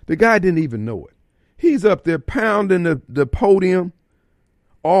 The guy didn't even know it. He's up there pounding the podium,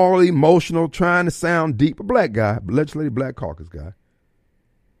 all emotional, trying to sound deep. A black guy, legislative Black Caucus guy.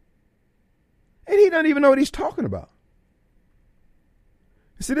 And he doesn't even know what he's talking about.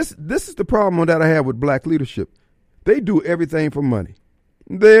 See, this is the problem that I have with black leadership. They do everything for money.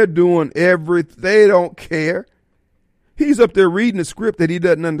 They're doing everything. They don't care. He's up there reading a script that he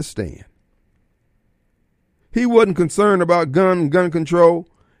doesn't understand. He wasn't concerned about gun control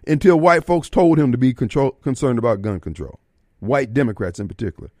until white folks told him to be concerned about gun control. White Democrats in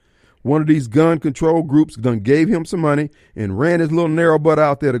particular. One of these gun control groups done gave him some money and ran his little narrow butt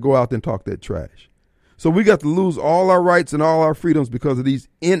out there to go out there and talk that trash. So we got to lose all our rights and all our freedoms because of these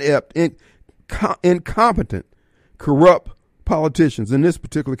inept, incompetent, corrupt politicians. In this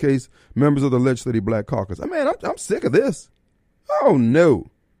particular case, members of the Legislative Black Caucus. I mean, I'm sick of this. Oh, no.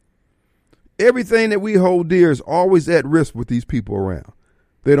 Everything that we hold dear is always at risk with these people around.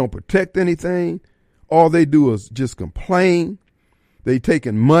 They don't protect anything. All they do is just complain. They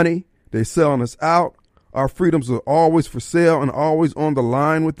taking money. They selling us out. Our freedoms are always for sale and always on the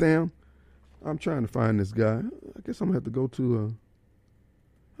line with them. I'm trying to find this guy. I guess I'm going to have to go to,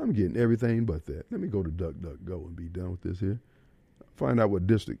 I'm getting everything but that. Let me go to DuckDuckGo and be done with this here. Find out what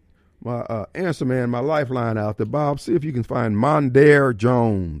district. My answer man, my lifeline out there. Bob, see if you can find Mondaire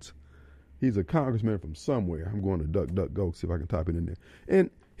Jones. He's a congressman from somewhere. I'm going to DuckDuckGo, see if I can type it in there.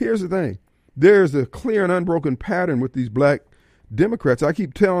 And here's the thing. There's a clear and unbroken pattern with these black Democrats. I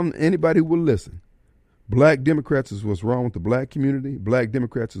keep telling anybody who will listen. Black Democrats is what's wrong with the black community. Black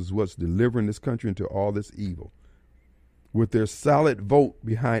Democrats is what's delivering this country into all this evil. With their solid vote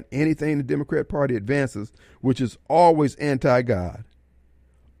behind anything the Democrat Party advances, which is always anti-God,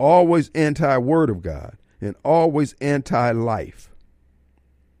 always anti-word of God, and always anti-life.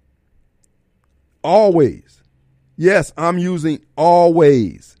 Always. Yes, I'm using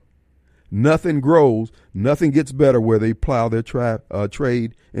always. Nothing grows, nothing gets better where they plow their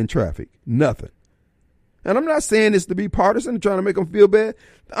trade and traffic. Nothing. And I'm not saying this to be partisan and trying to make them feel bad.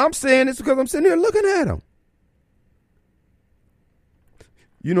 I'm saying this because I'm sitting here looking at them.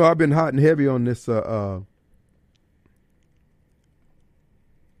 You know, I've been hot and heavy on this the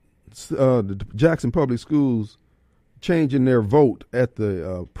Jackson Public Schools changing their vote at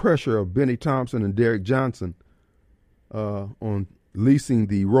the pressure of Benny Thompson and Derek Johnson on leasing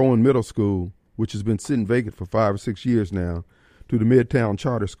the Rowan Middle School, which has been sitting vacant for 5 or 6 years now, to the Midtown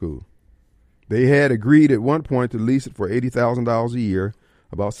Charter School. They had agreed at one point to lease it for $80,000 a year,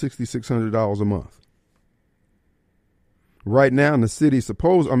 about $6,600 a month. Right now, in the city,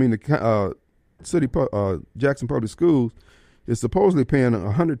 Jackson Public Schools is supposedly paying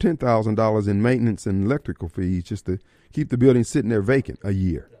 $110,000 in maintenance and electrical fees just to keep the building sitting there vacant a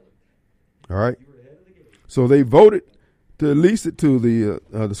year. All right. So they voted to lease it to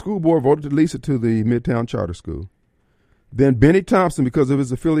the school board voted to lease it to the Midtown Charter School. Then Benny Thompson, because of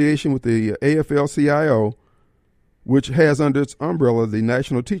his affiliation with the AFL-CIO, which has under its umbrella the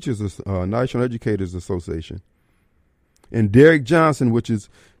National Educators Association, and Derek Johnson, he's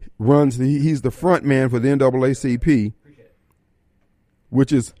the front man for the NAACP,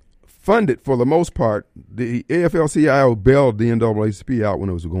 which is funded for the most part. The AFL-CIO bailed the NAACP out when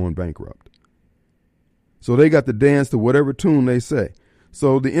it was going bankrupt. So they got to dance to whatever tune they say.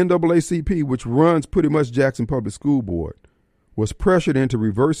 So the NAACP, which runs pretty much Jackson Public School Board, was pressured into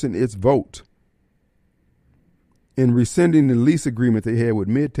reversing its vote and rescinding the lease agreement they had with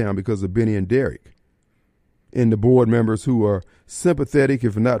Midtown because of Benny and Derek and the board members who are sympathetic,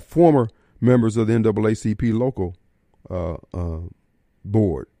 if not former members of the NAACP local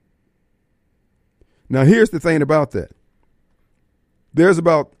board. Now, here's the thing about that. There's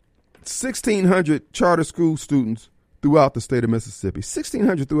about 1,600 charter school students throughout the state of Mississippi,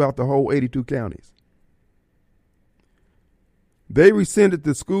 1,600 throughout the whole 82 counties. They rescinded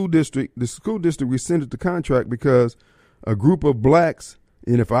the school district rescinded the contract because a group of blacks,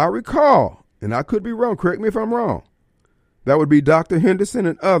 and if I recall, and I could be wrong, correct me if I'm wrong, that would be Dr. Henderson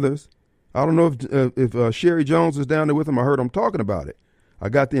and others. I don't know if Sherry Jones is down there with them. I heard them talking about it. I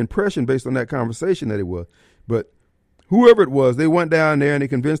got the impression based on that conversation that it was. But whoever it was, they went down there and they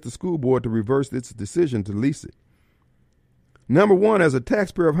convinced the school board to reverse its decision to lease it. Number one, as a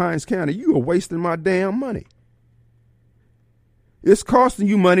taxpayer of Hinds County, you are wasting my damn money. It's costing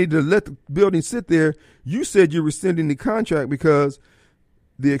you money to let the building sit there. You said you're rescinding the contract because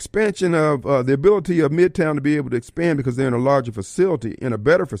the expansion of the ability of Midtown to be able to expand because they're in a larger facility, in a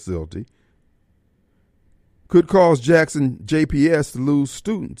better facility, could cause Jackson JPS to lose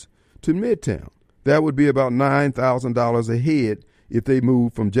students to Midtown. That would be about $9,000 a head if they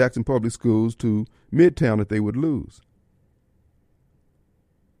moved from Jackson Public Schools to Midtown that they would lose.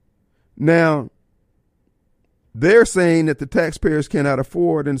 Now, they're saying that the taxpayers cannot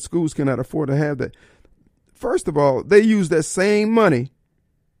afford and the schools cannot afford to have that. First of all, they use that same money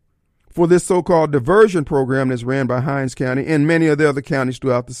for this so-called diversion program that's ran by Hinds County and many of the other counties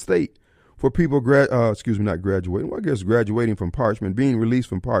throughout the state for people, not graduating, well, I guess graduating from Parchman, being released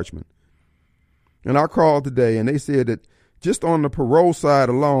from Parchman. And I called today, and they said that just on the parole side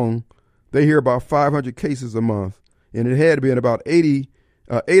alone, they hear about 500 cases a month, and it had to be in about 8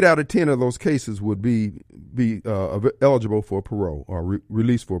 out of 10 of those cases would be eligible for parole or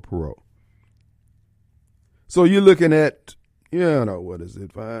released for parole. So you're looking at, what is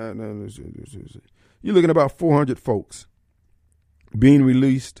it? You're looking at about 400 folks being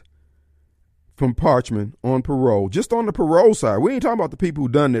released from Parchman on parole, just on the parole side. We ain't talking about the people who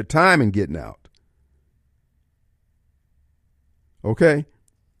done their time and getting out. Okay?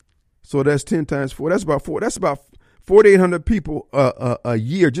 So that's 10 times 4. That's about 4,800 people a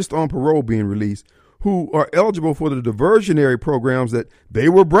year just on parole being released who are eligible for the diversionary programs that they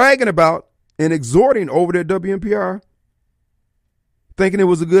were bragging about and exhorting over their WNPR, thinking it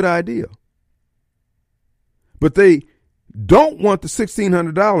was a good idea. But they don't want the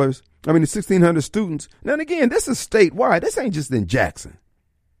 $1,600, the 1,600 students. Now, again, this is statewide. This ain't just in Jackson.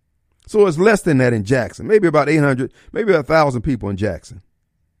 So it's less than that in Jackson. Maybe about 800, maybe 1,000 people in Jackson.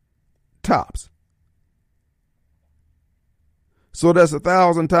 Tops. So that's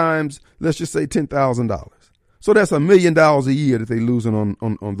 1,000 times, let's just say $10,000. So that's $1 million a year that they're losing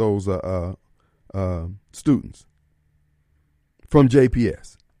on those students from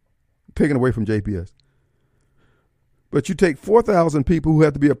JPS, taken away from JPS. But you take 4,000 people who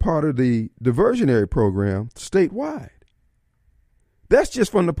have to be a part of the diversionary program statewide. That's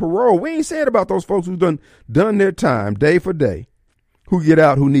just from the parole. We ain't saying about those folks who've done their time day for day, who get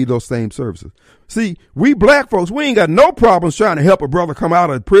out, who need those same services. See, we black folks, we ain't got no problems trying to help a brother come out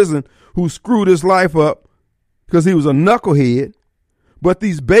of prison who screwed his life up because he was a knucklehead. But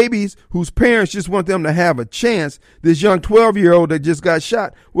these babies whose parents just want them to have a chance, this young 12-year-old that just got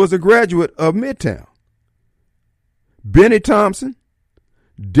shot was a graduate of Midtown. Benny Thompson,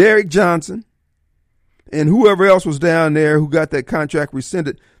 Derek Johnson, and whoever else was down there who got that contract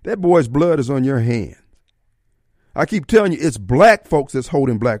rescinded, that boy's blood is on your hands. I keep telling you, it's black folks that's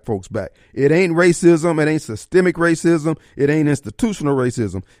holding black folks back. It ain't racism. It ain't systemic racism. It ain't institutional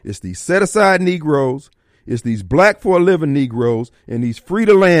racism. It's these set-aside Negroes. It's these black for a living Negroes and these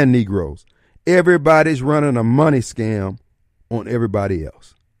free-to-land Negroes. Everybody's running a money scam on everybody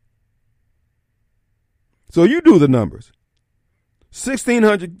else. So you do the numbers.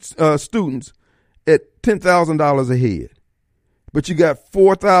 1,600 students at $10,000 a head. But you got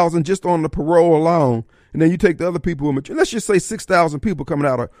 4,000 just on the parole alone. And then you take the other people who mature. Let's just say 6,000 people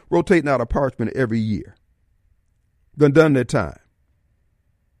rotating out of Parchman every year. Done their time.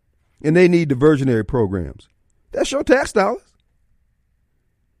 And they need diversionary programs. That's your tax dollars.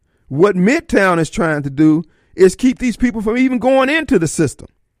 What Midtown is trying to do is keep these people from even going into the system.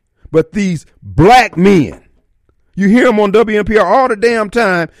 But these black men, you hear them on WNPR all the damn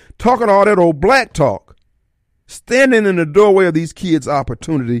time talking all that old black talk, standing in the doorway of these kids'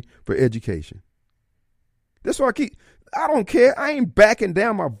 opportunity for education. That's why I don't care. I ain't backing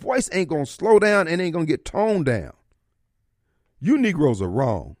down. My voice ain't going to slow down and ain't going to get toned down. You Negroes are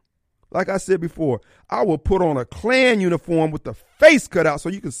wrong. Like I said before, I will put on a Klan uniform with the face cut out so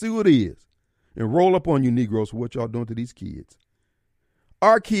you can see what it is and roll up on you Negroes for what y'all doing to these kids.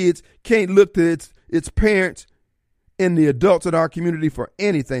 Our kids can't look to its parents and the adults in our community for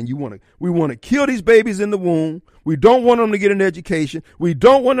anything. We want to kill these babies in the womb. We don't want them to get an education. We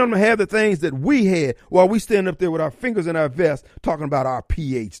don't want them to have the things that we had while we stand up there with our fingers in our vests talking about our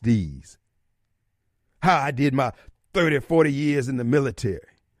PhDs. How I did my 30, 40 years in the military.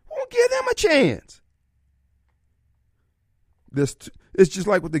 Won't give them a chance. It's just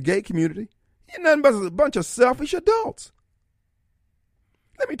like with the gay community. You're nothing but a bunch of selfish adults.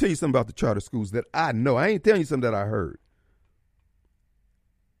 Let me tell you something about the charter schools that I know. I ain't telling you something that I heard.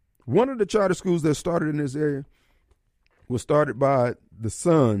 One of the charter schools that started in this area was started by the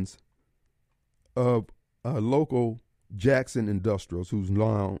sons of a local Jackson industrials who's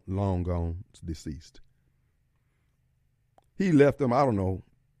long gone deceased. He left them,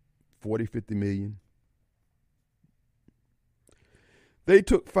 40, 50 million. They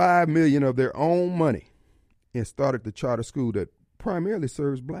took $5 million of their own money and started the charter school that primarily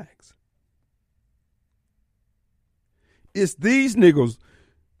serves blacks. It's these niggas,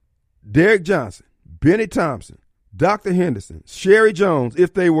 Derek Johnson, Benny Thompson, Dr. Henderson, Sherry Jones,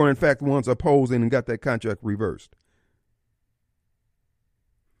 if they were in fact ones opposing and got that contract reversed.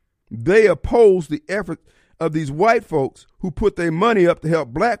 They oppose the effort of these white folks who put their money up to help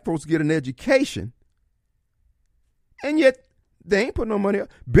black folks get an education, and yet they ain't put no money up.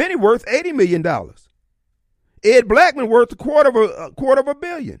 Benny worth $80 million. Ed Blackman worth a quarter of a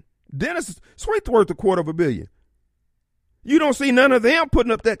billion. Dennis Sweet worth a $250 million. You don't see none of them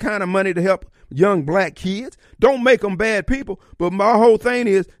putting up that kind of money to help young black kids. Don't make them bad people. But my whole thing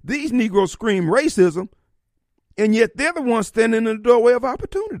is these Negroes scream racism, and yet they're the ones standing in the doorway of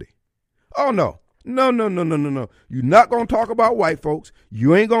opportunity. Oh, no. No. You're not going to talk about white folks.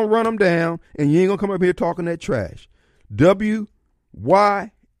 You ain't going to run them down, and you ain't going to come up here talking that trash. WYAB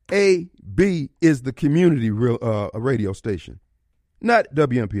is the community radio station, not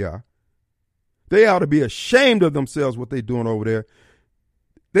WMPR. They ought to be ashamed of themselves what they're doing over there.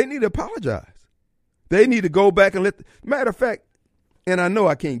 They need to apologize. They need to go back and matter of fact, and I know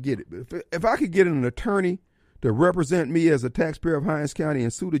I can't get it, but if I could get an attorney to represent me as a taxpayer of Hinds County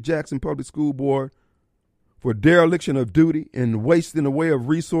and sue the Jackson Public School Board for dereliction of duty and wasting away of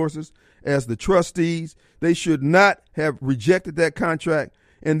resources as the trustees, they should not have rejected that contract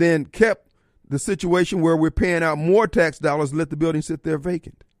and then kept the situation where we're paying out more tax dollars and let the building sit there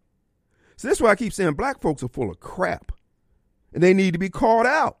vacant. So that's why I keep saying black folks are full of crap, and they need to be called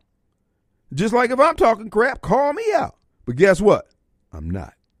out. Just like if I'm talking crap, call me out. But guess what? I'm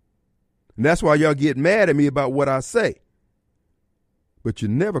not. And that's why y'all get mad at me about what I say. But you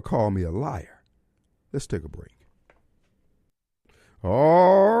never call me a liar. Let's take a break.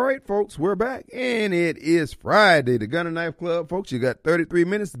 All right, folks, we're back, and it is Friday, the Gun and Knife Club. Folks, you got 33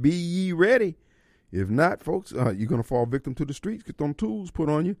 minutes. Be ye ready. If not, folks, you're going to fall victim to the streets, get them tools put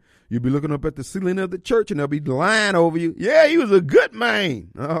on you. You'll be looking up at the ceiling of the church, and they'll be lying over you. Yeah, he was a good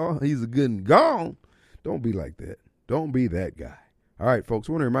man. Oh, he's a good and gone. Don't be like that. Don't be that guy. All right, folks,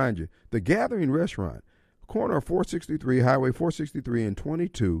 I want to remind you, the Gathering Restaurant, corner of 463, Highway 463 and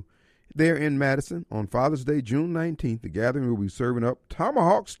 22, there in Madison on Father's Day, June 19th. The Gathering will be serving up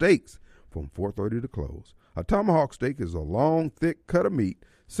tomahawk steaks from 4:30 to close. A tomahawk steak is a long, thick cut of meat,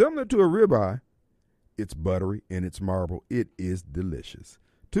 similar to a ribeye. It's buttery and it's marble. It is delicious.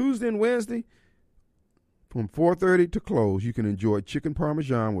 Tuesday and Wednesday, from 4:30 to close, you can enjoy chicken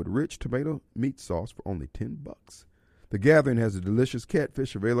parmesan with rich tomato meat sauce for only $10. The Gathering has a delicious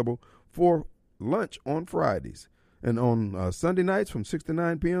catfish available for lunch on Fridays. And on Sunday nights from 6 to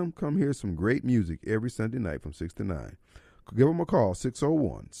 9 p.m., come hear some great music every Sunday night from 6 to 9. Give them a call,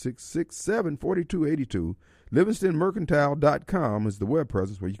 601-667-4282. LivingstonMercantile.com is the web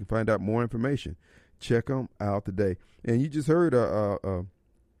presence where you can find out more information. Check them out today. And you just heard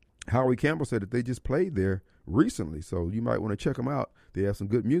Howie Campbell said that they just played there recently, so you might want to check them out. They have some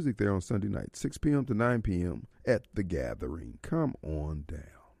good music there on Sunday night, 6 p.m. to 9 p.m. at The Gathering. Come on down.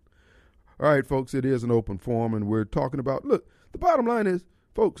 All right, folks, it is an open forum, and we're talking about, look, the bottom line is,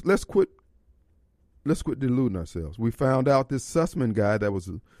 folks, let's quit deluding ourselves. We found out this Sussman guy that was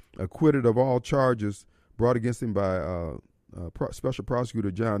acquitted of all charges brought against him by Special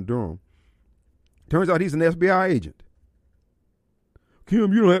Prosecutor John Durham. Turns out he's an FBI agent.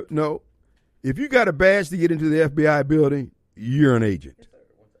 Kim, you don't have, no. If you got a badge to get into the FBI building, you're an agent.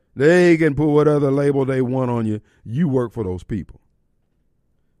 They can put what other label they want on you. You work for those people.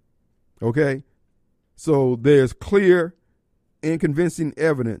 Okay? So there's clear and convincing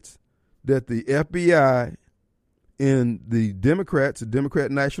evidence that the FBI and the Democrats, the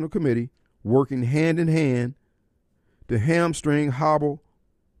Democrat National Committee, working hand in hand to hamstring, hobble,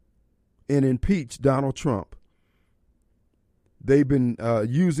 and impeach Donald Trump. They've been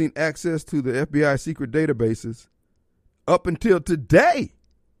using access to the FBI secret databases up until today.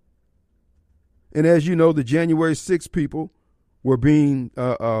 And as you know, the January 6th people were being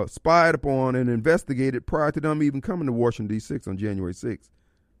spied upon and investigated prior to them even coming to Washington, D.C. on January 6th.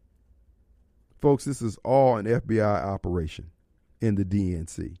 Folks, this is all an FBI operation in the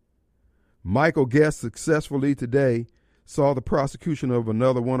DNC. Michael Guest successfully today saw the prosecution of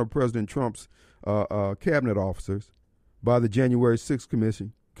another one of President Trump's cabinet officers by the January 6th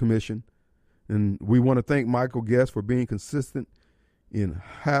commission. And we want to thank Michael Guest for being consistent in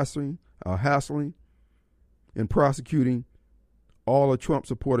hassling and prosecuting all the Trump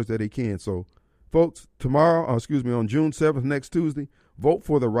supporters that he can. So, folks, on June 7th, next Tuesday, vote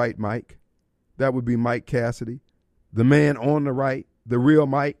for the right Mike. That would be Mike Cassidy, the man on the right, the real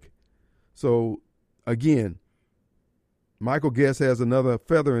Mike. So, again, Michael Guest has another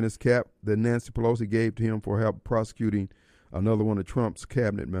feather in his cap that Nancy Pelosi gave to him for help prosecuting another one of Trump's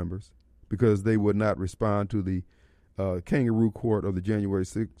cabinet members, because they would not respond to the kangaroo court of the January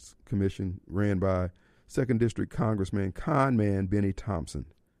 6th commission ran by 2nd District Congressman Conman Benny Thompson.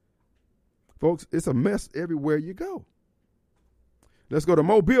 Folks, it's a mess everywhere you go. Let's go to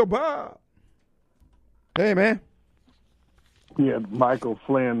Mobile Bob. Hey, man. Yeah, Michael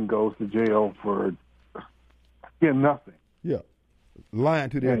Flynn goes to jail for nothing. Yeah, lying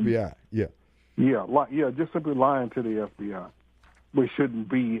to the FBI. Yeah. Yeah, just simply lying to the FBI, which shouldn't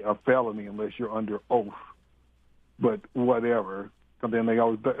be a felony unless you're under oath. But whatever. And then they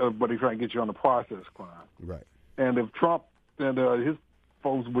always, but they try to get you on the process crime. Right. And if Trump and his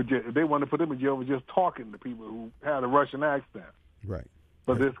folks if they wanted to put them in jail for just talking to people who had a Russian accent. Right.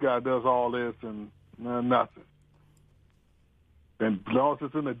 But this guy does all this and nothing. And as long as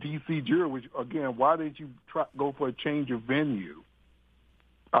it's in a D.C. jury, which, again, why didn't you go for a change of venue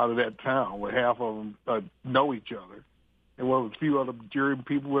out of that town where half of them know each other? And a few other jury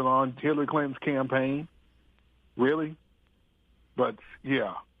people went on Hillary Clinton's campaign. Really? But,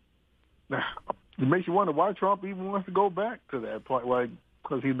 yeah. It makes you wonder why Trump even wants to go back to that point,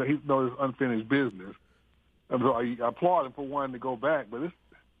 because he knows it's unfinished business. And so I applaud him for wanting to go back. But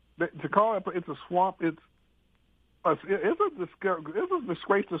to call it it's a swamp, it's a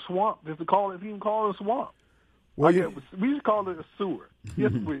disgrace to swamp. Just to call it, even call it a swamp. Well, we should call it a sewer.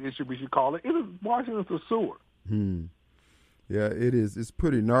 Yes, we should call it. It is Washington's a sewer. Yeah, it is. It's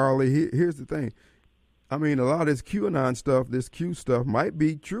pretty gnarly. Here's the thing. I mean, a lot of this QAnon stuff, this Q stuff, might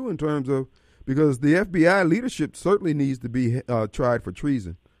be true in terms of, because the FBI leadership certainly needs to be tried for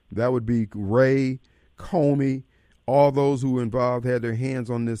treason. That would be Wray, Comey, all those who were involved had their hands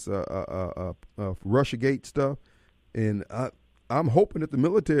on this Russiagate stuff. And I'm hoping that the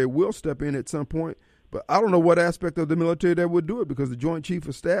military will step in at some point. But I don't know what aspect of the military that would do it, because the Joint Chief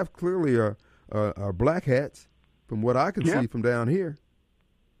of Staff clearly are black hats, from what I can see from down here.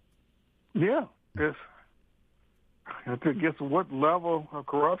 Yeah. I guess what level of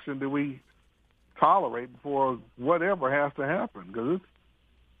corruption do we tolerate before whatever has to happen? Because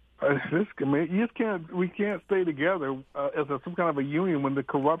we can't stay together as some kind of a union when the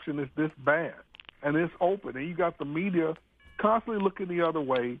corruption is this bad and it's open, and you got the media constantly looking the other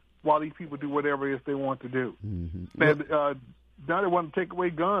way while these people do whatever it is they want to do. Mm-hmm. And now they want to take away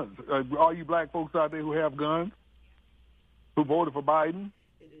guns. All you black folks out there who have guns, who voted for Biden.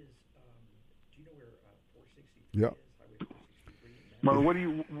 It is. Do you know where 460 is? But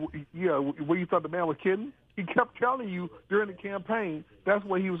what do you thought the man was kidding? He kept telling you during the campaign that's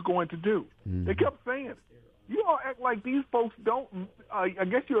what he was going to do. Mm-hmm. They kept saying it. You all act like these folks don't. I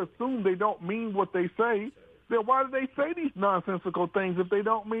guess you assume they don't mean what they say. Then why do they say these nonsensical things if they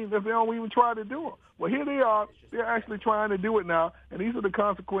don't even try to do them? Well, here they are. They're actually trying to do it now, and these are the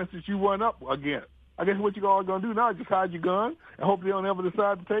consequences you run up against. I guess what you all are going to do now is just hide your gun and hope they don't ever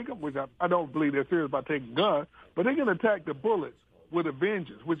decide to take them, which I don't believe they're serious about taking guns, but they're going to attack the bullets with a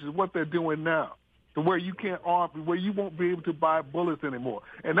vengeance, which is what they're doing now, to where you can't arm, where you won't be able to buy bullets anymore.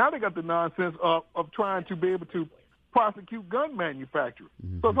 And now they got the nonsense of trying to be able to prosecute gun manufacturers.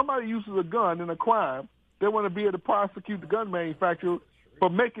 Mm-hmm. So if somebody uses a gun in a crime, they want to be able to prosecute the gun manufacturer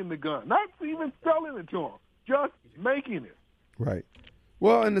for making the gun, not even selling it to them, just making it. Right.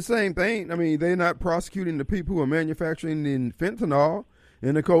 Well, and the same thing, I mean, they're not prosecuting the people who are manufacturing the fentanyl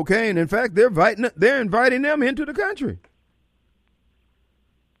and the cocaine. In fact, they're inviting them into the country.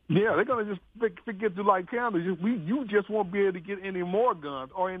 Yeah, they're going to just forget to light candles. You just won't be able to get any more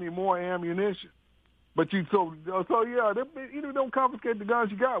guns or any more ammunition. But so yeah, they either don't confiscate the guns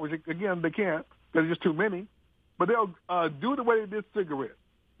you got, which again they can't because there's just too many. But they'll do the way they did cigarettes.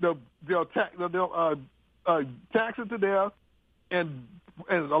 They'll tax it to death and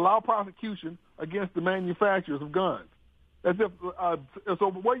allow prosecution against the manufacturers of guns. As if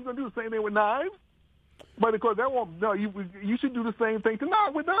so, what are you going to do? The same thing with knives? But of course, that won't. No, you should do the same thing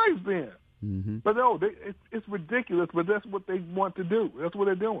with knives then. Mm-hmm. But no, it's ridiculous. But that's what they want to do. That's what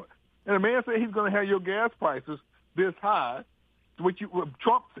they're doing. And the man said he's going to have your gas prices this high.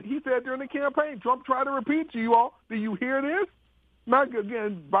 Trump, he said during the campaign. Trump tried to repeat to you all. Do you hear this? Not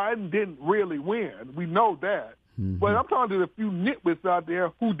again. Biden didn't really win. We know that. Mm-hmm. But I'm talking to the few nitwits out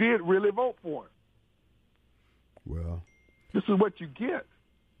there who did really vote for him. Well, this is what you get.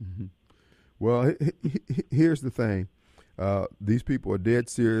 Mm-hmm. Well, here's the thing. These people are dead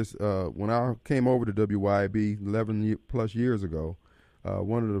serious. When I came over to WYAB 11-plus years ago,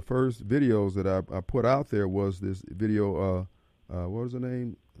 one of the first videos that I put out there was this video, what was her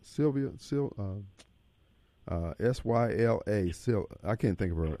name? Sylvia? S-Y-L-A. I can't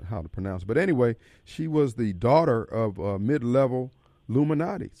think of how to pronounce it. But anyway, she was the daughter of a mid-level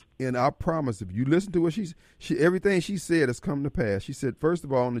Illuminati's. And I promise, if you listen to what she everything she said has come to pass. She said, first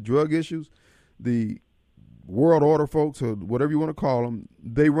of all, on the drug issues, the world order folks, or whatever you want to call them,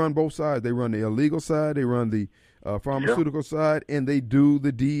 they run both sides. They run the illegal side, they run the pharmaceutical side, and they do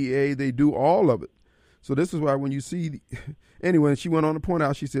the DEA, they do all of it. So this is why when you see, anyway, she went on to point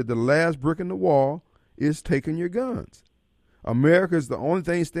out, she said, the last brick in the wall is taking your guns. America is the only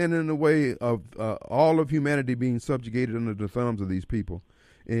thing standing in the way of all of humanity being subjugated under the thumbs of these people.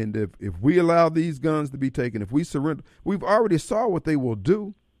 And if we allow these guns to be taken, if we surrender, we've already saw what they will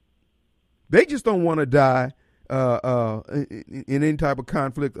do. They just don't want to die in any type of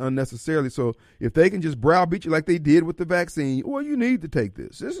conflict unnecessarily. So if they can just browbeat you like they did with the vaccine, well, you need to take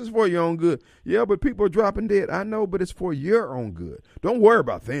this. This is for your own good. Yeah, but people are dropping dead. I know, but it's for your own good. Don't worry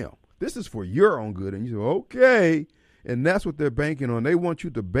about them. This is for your own good. And you say, okay. And that's what they're banking on. They want you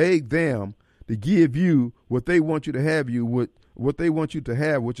to beg them to give you what they want you to have what they want you to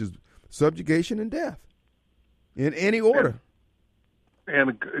have, which is subjugation and death in any order.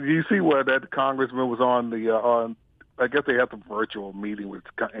 And you see where that congressman was on the I guess they had the virtual meeting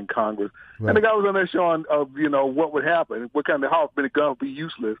in Congress, right. And the guy was on there showing what would happen, what kind of how many guns would be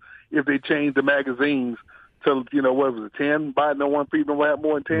useless if they changed the magazines to what was it, 10? Biden don't want people to have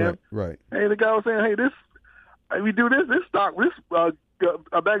more than 10. Right. Hey, the guy was saying, hey, if we do this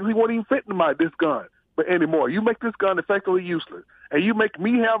magazine won't even fit in this gun but anymore. You make this gun effectively useless, and you make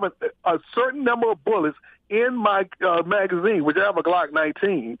me have a certain number of bullets in my magazine, which I have a Glock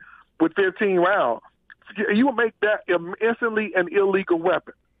 19 with 15 rounds. You will make that instantly an illegal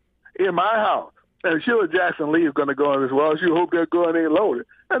weapon in my house. And Sheila Jackson Lee is going to go on as well. She hope that gun ain't loaded.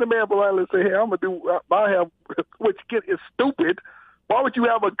 And the man politely say, hey, I'm going to do, I have, which is stupid. Why would you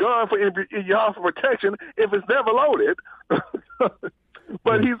have a gun in your house for protection if it's never loaded?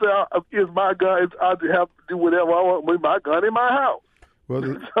 But he said, it's my gun. I have to do whatever I want with my gun in my house. Well,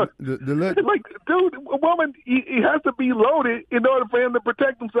 like, dude, a woman, he has to be loaded in order for him to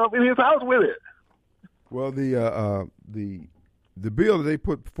protect himself in his house with it. Well, the bill that they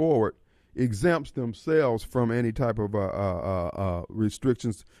put forward exempts themselves from any type of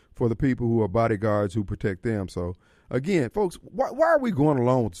restrictions for the people who are bodyguards who protect them. So, again, folks, why are we going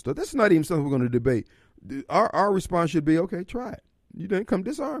along with stuff? This is not even something we're going to debate. Our response should be, okay, try it. You didn't come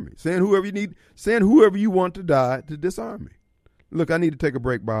disarm me. Send whoever you want to die to disarm me. Look, I need to take a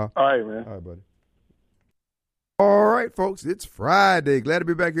break, Bob. All right, man. All right, buddy. All right, folks, it's Friday. Glad to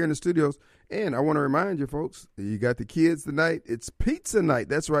be back here in the studios. And I want to remind you, folks, you got the kids tonight. It's pizza night.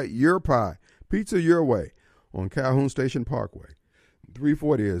 That's right, Your Pie. Pizza Your Way on Calhoun Station Parkway.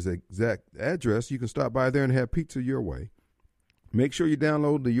 340 is the exact address. You can stop by there and have pizza your way. Make sure you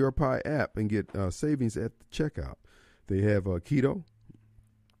download the Your Pie app and get savings at the checkout. They have keto,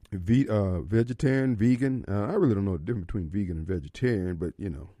 vegetarian, vegan. I really don't know the difference between vegan and vegetarian, but,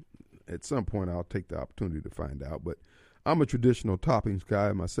 at some point I'll take the opportunity to find out. But I'm a traditional toppings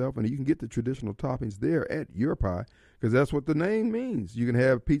guy myself, and you can get the traditional toppings there at Your Pie because that's what the name means. You can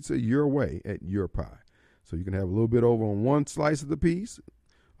have pizza your way at Your Pie. So you can have a little bit over on one slice of the piece,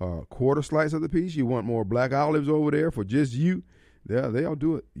 a quarter slice of the piece. You want more black olives over there for just you. They'll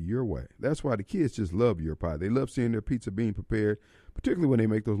do it your way. That's why the kids just love Your Pie. They love seeing their pizza being prepared, particularly when they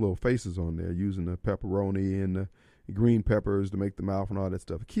make those little faces on there using the pepperoni and the green peppers to make the mouth and all that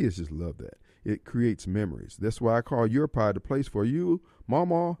stuff. The kids just love that. It creates memories. That's why I call Your Pie the place for you,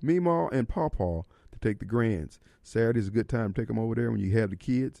 Mama, Meemaw, and Pawpaw to take the grands. Saturday's a good time to take them over there when you have the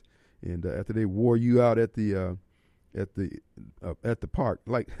kids. And after they wore you out at the park,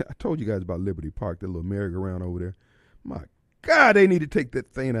 like I told you guys about Liberty Park, that little merry-go-round over there. My God, they need to take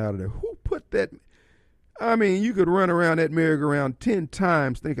that thing out of there. Who put that? I mean, you could run around that merry-go-round 10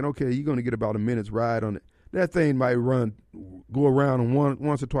 times thinking, okay, you're going to get about a minute's ride on it. That thing might go around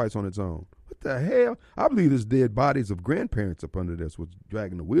once or twice on its own. What the hell? I believe there's dead bodies of grandparents up under this what's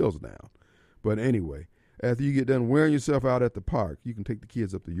dragging the wheels down. But anyway, after you get done wearing yourself out at the park, you can take the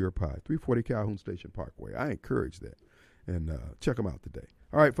kids up to Your Pie, 340 Calhoun Station Parkway. I encourage that. And check them out today.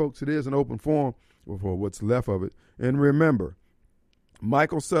 All right, folks, it is an open forum for what's left of it. And remember,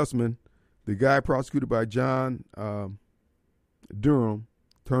 Michael Sussman, the guy prosecuted by John Durham,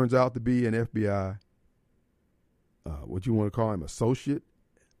 turns out to be an FBI, what you want to call him, associate,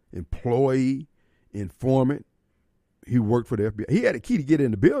 employee, informant. He worked for the FBI. He had a key to get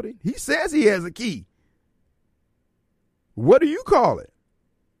in the building. He says he has a key. What do you call it?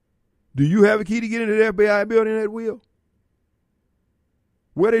 Do you have a key to get into the FBI building at will?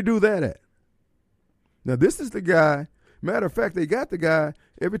 Where they do that at? Now, this is the guy. Matter of fact, they got the guy.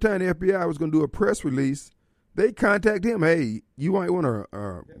 Every time the FBI was going to do a press release, they contact him. Hey, you might want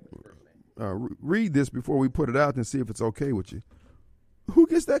to read this before we put it out and see if it's okay with you. Who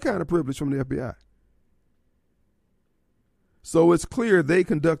gets that kind of privilege from the FBI? So it's clear they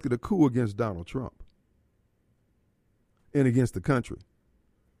conducted a coup against Donald Trump and against the country.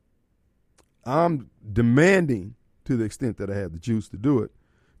 I'm demanding, to the extent that I have the juice to do it,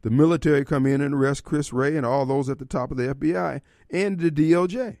 the military come in and arrest Chris Wray and all those at the top of the FBI and the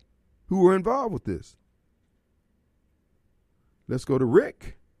DOJ who were involved with this. Let's go to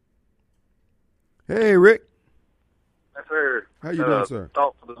Rick. Hey, Rick. Yes, sir. How you doing, sir?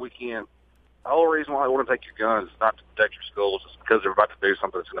 Thought for the weekend. The whole reason why I want to take your guns is not to protect your schools. It's because they're about to do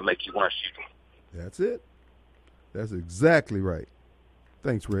something that's going to make you want to shoot them. That's it. That's exactly right.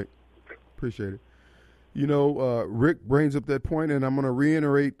 Thanks, Rick. Appreciate it. You know, Rick brings up that point, and I'm going to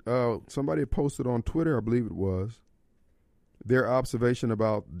reiterate. Somebody posted on Twitter, I believe it was, their observation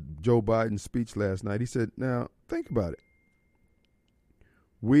about Joe Biden's speech last night. He said, now, think about it.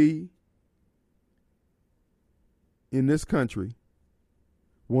 We, in this country,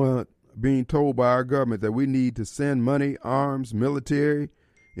 want being told by our government that we need to send money, arms, military,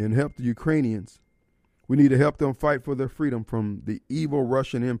 and help the Ukrainians. We need to help them fight for their freedom from the evil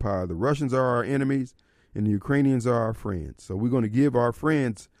Russian Empire. The Russians are our enemies, and the Ukrainians are our friends. So we're going to give our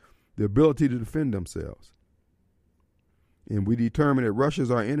friends the ability to defend themselves. And we determine that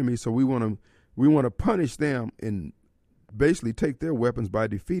Russia's our enemy, so we want to punish them and basically take their weapons by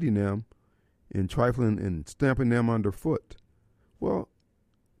defeating them and trifling and stamping them underfoot. Well,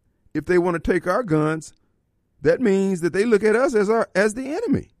 if they want to take our guns, that means that they look at us as the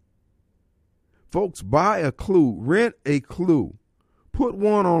enemy. Folks, buy a clue, rent a clue, put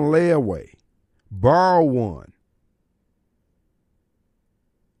one on layaway, borrow one.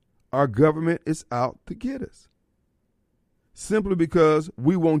 Our government is out to get us. Simply because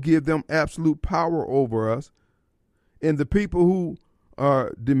we won't give them absolute power over us. And the people who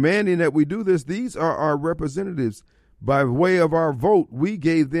are demanding that we do this, these are our representatives. By way of our vote, we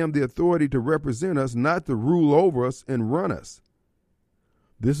gave them the authority to represent us, not to rule over us and run us.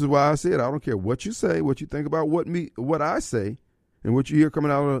 This is why I said I don't care what you say, what you think about what I say, and what you hear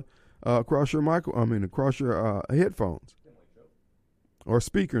coming out of across your across your headphones or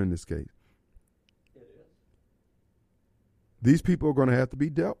speaker in this case. These people are going to have to be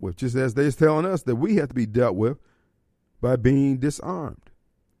dealt with, just as they're telling us that we have to be dealt with by being disarmed.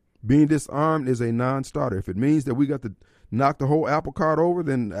 Being disarmed is a non-starter. If it means that we got to knock the whole apple cart over,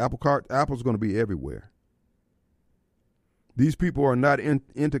 then apple's going to be everywhere. These people are not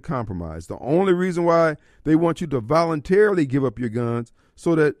into compromise. The only reason why they want you to voluntarily give up your guns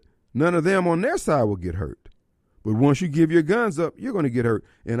so that none of them on their side will get hurt. But once you give your guns up, you're going to get hurt.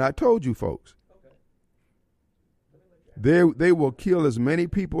 And I told you folks, they will kill as many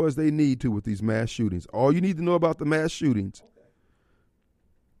people as they need to with these mass shootings. All you need to know about the mass shootings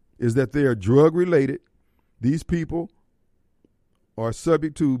is that they are drug related. These people are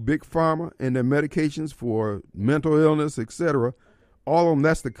subject to big pharma and their medications for mental illness, etc. All of them,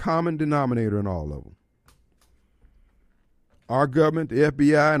 that's the common denominator in all of them. Our government, the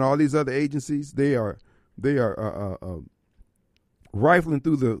FBI, and all these other agencies, they are rifling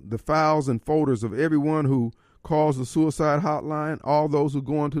through the files and folders of everyone who calls the suicide hotline, all those who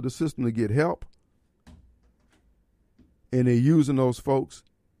go into the system to get help, and they're using those folks.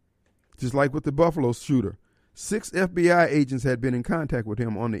 Just like with the Buffalo shooter, 6 FBI agents had been in contact with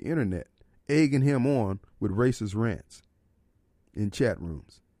him on the internet, egging him on with racist rants in chat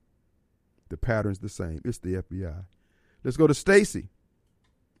rooms. The pattern's the same. It's the FBI. Let's go to Stacy.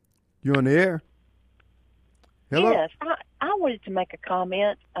 You're on the air. Hello? Yes, I wanted to make a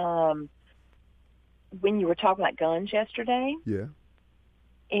comment when you were talking about guns yesterday. Yeah.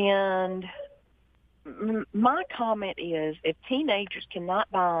 And my comment is, if teenagers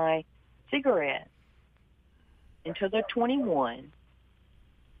cannot buy cigarettes until they're 21,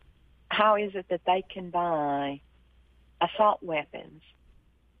 how is it that they can buy assault weapons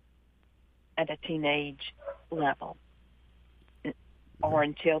at a teenage level or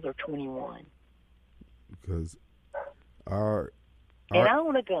until they're 21? Because and I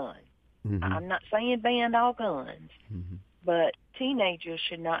own a gun. Mm-hmm. I'm not saying ban all guns, mm-hmm. but teenagers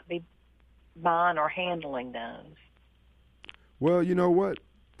should not be buying or handling those. Well, you know what?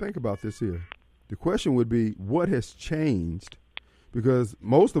 Think about this here. The question would be, what has changed? Because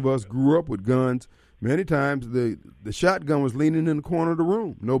most of us grew up with guns. Many times the shotgun was leaning in the corner of the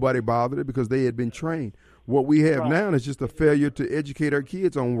room. Nobody bothered it because they had been trained. What we have now is just a failure to educate our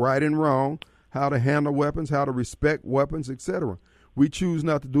kids on right and wrong, how to handle weapons, how to respect weapons, etc. We choose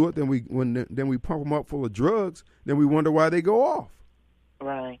not to do it. Then we pump them up full of drugs. Then we wonder why they go off.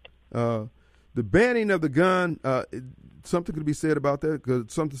 Right. The banning of the gun, something could be said about that. Because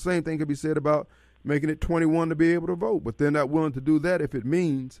the same thing could be said about making it 21 to be able to vote. But they're not willing to do that if it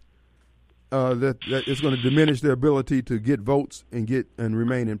means that it's going to diminish their ability to get votes and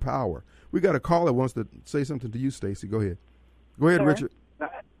remain in power. We got a caller wants to say something to you, Stacey. Go ahead. Go ahead, Richard.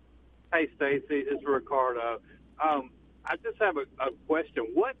 Hey, Stacey, it's Ricardo. I just have a question.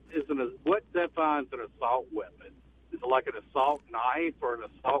 What defines an assault weapon? Is it like an assault knife or an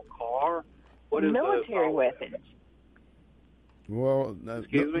assault car? What is military weapons? Well,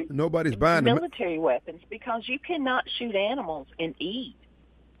 excuse me? Nobody's buying military weapons because you cannot shoot animals and eat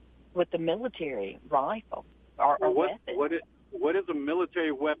with the military rifle or weapon. What is a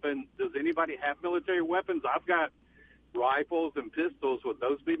military weapon? Does anybody have military weapons? I've got rifles and pistols. Would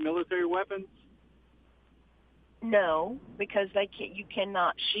those be military weapons? No, because you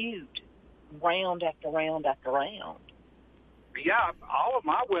cannot shoot round after round after round. Yeah, all of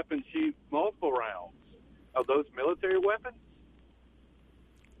my weapons shoot multiple rounds. Are those military weapons?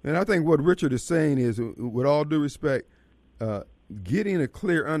 And I think what Richard is saying is, with all due respect, getting a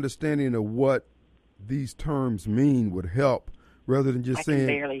clear understanding of what these terms mean would help, rather than just saying. I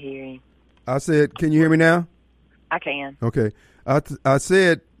can barely hear you. I said, can you hear me now? I can. Okay. I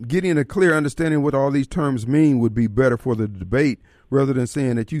said getting a clear understanding of what all these terms mean would be better for the debate, rather than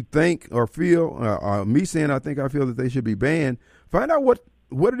saying that you think or feel, or me saying I feel that they should be banned. Find out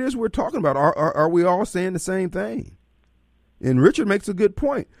what it is we're talking about. Are we all saying the same thing? And Richard makes a good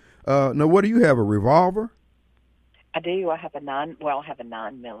point. Now, what do you have, a revolver? I do. I have a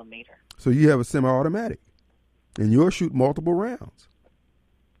 9mm. So you have a semi-automatic, and you'll shoot multiple rounds.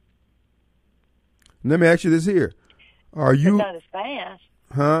 Let me ask you this here. Are you... But not as fast.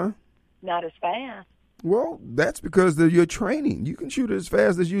 Huh? Not as fast. Well, that's because of your training. You can shoot as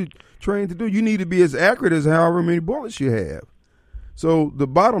fast as you trained to do. You need to be as accurate as however many bullets you have. So the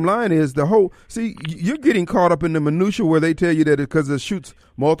bottom line is you're getting caught up in the minutia where they tell you that because it shoots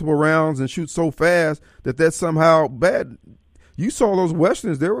multiple rounds and shoots so fast that that's somehow bad. You saw those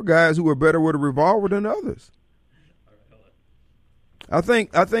Westerns. There were guys who were better with a revolver than others. I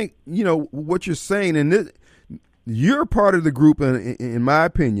think what you're saying, and you're part of the group, in my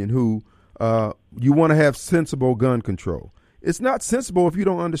opinion, who you want to have sensible gun control. It's not sensible if you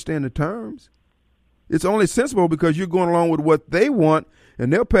don't understand the terms. It's only sensible because you're going along with what they want,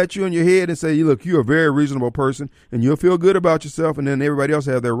 and they'll pat you on your head and say, look, you're a very reasonable person, and you'll feel good about yourself, and then everybody else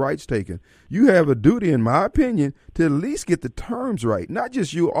have their rights taken. You have a duty, in my opinion, to at least get the terms right. Not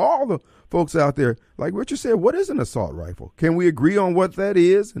just you, all the folks out there. Like Richard said, what is an assault rifle? Can we agree on what that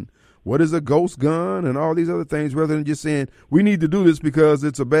is, and what is a ghost gun, and all these other things, rather than just saying, we need to do this because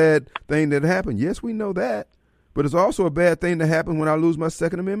it's a bad thing that happened? Yes, we know that, but it's also a bad thing to happen when I lose my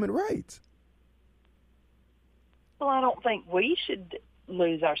Second Amendment rights. Well, I don't think we should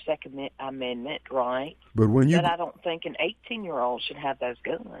lose our Second Amendment right. But I don't think an 18-year-old should have those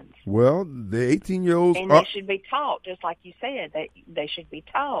guns. Well, the 18-year-olds... And they should be taught, just like you said, they should be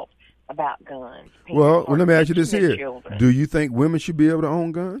taught about guns. Well, let me ask you this here. Children. Do you think women should be able to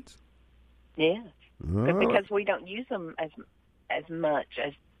own guns? Yes. But because we don't use them as much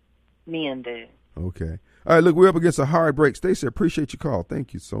as men do. Okay. All right, look, we're up against a hard break. Stacey, appreciate your call.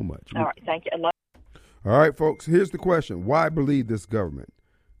 Thank you so much. All right, thank you. All right, folks, here's the question. Why believe this government?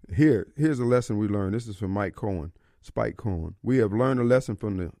 Here's a lesson we learned. This is from Spike Cohen. We have learned a lesson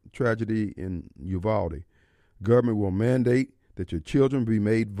from the tragedy in Uvalde. Government will mandate that your children be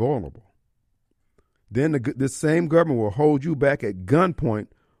made vulnerable. Then this same government will hold you back at gunpoint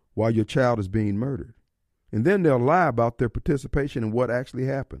while your child is being murdered. And then they'll lie about their participation in what actually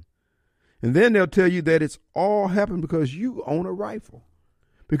happened. And then they'll tell you that it's all happened because you own a rifle,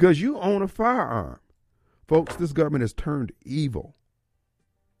 because you own a firearm. Folks, this government has turned evil.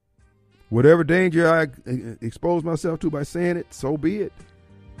 Whatever danger I expose myself to by saying it, so be it.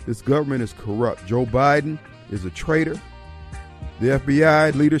 This government is corrupt. Joe Biden is a traitor. The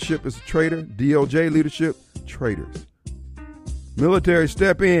FBI leadership is a traitor. DOJ leadership, traitors. Military,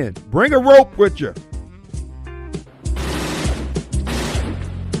 step in. Bring a rope with you.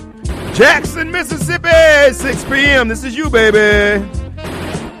 Jackson, Mississippi, 6 p.m. This is you, baby.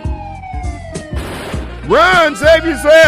 Run, save yourself.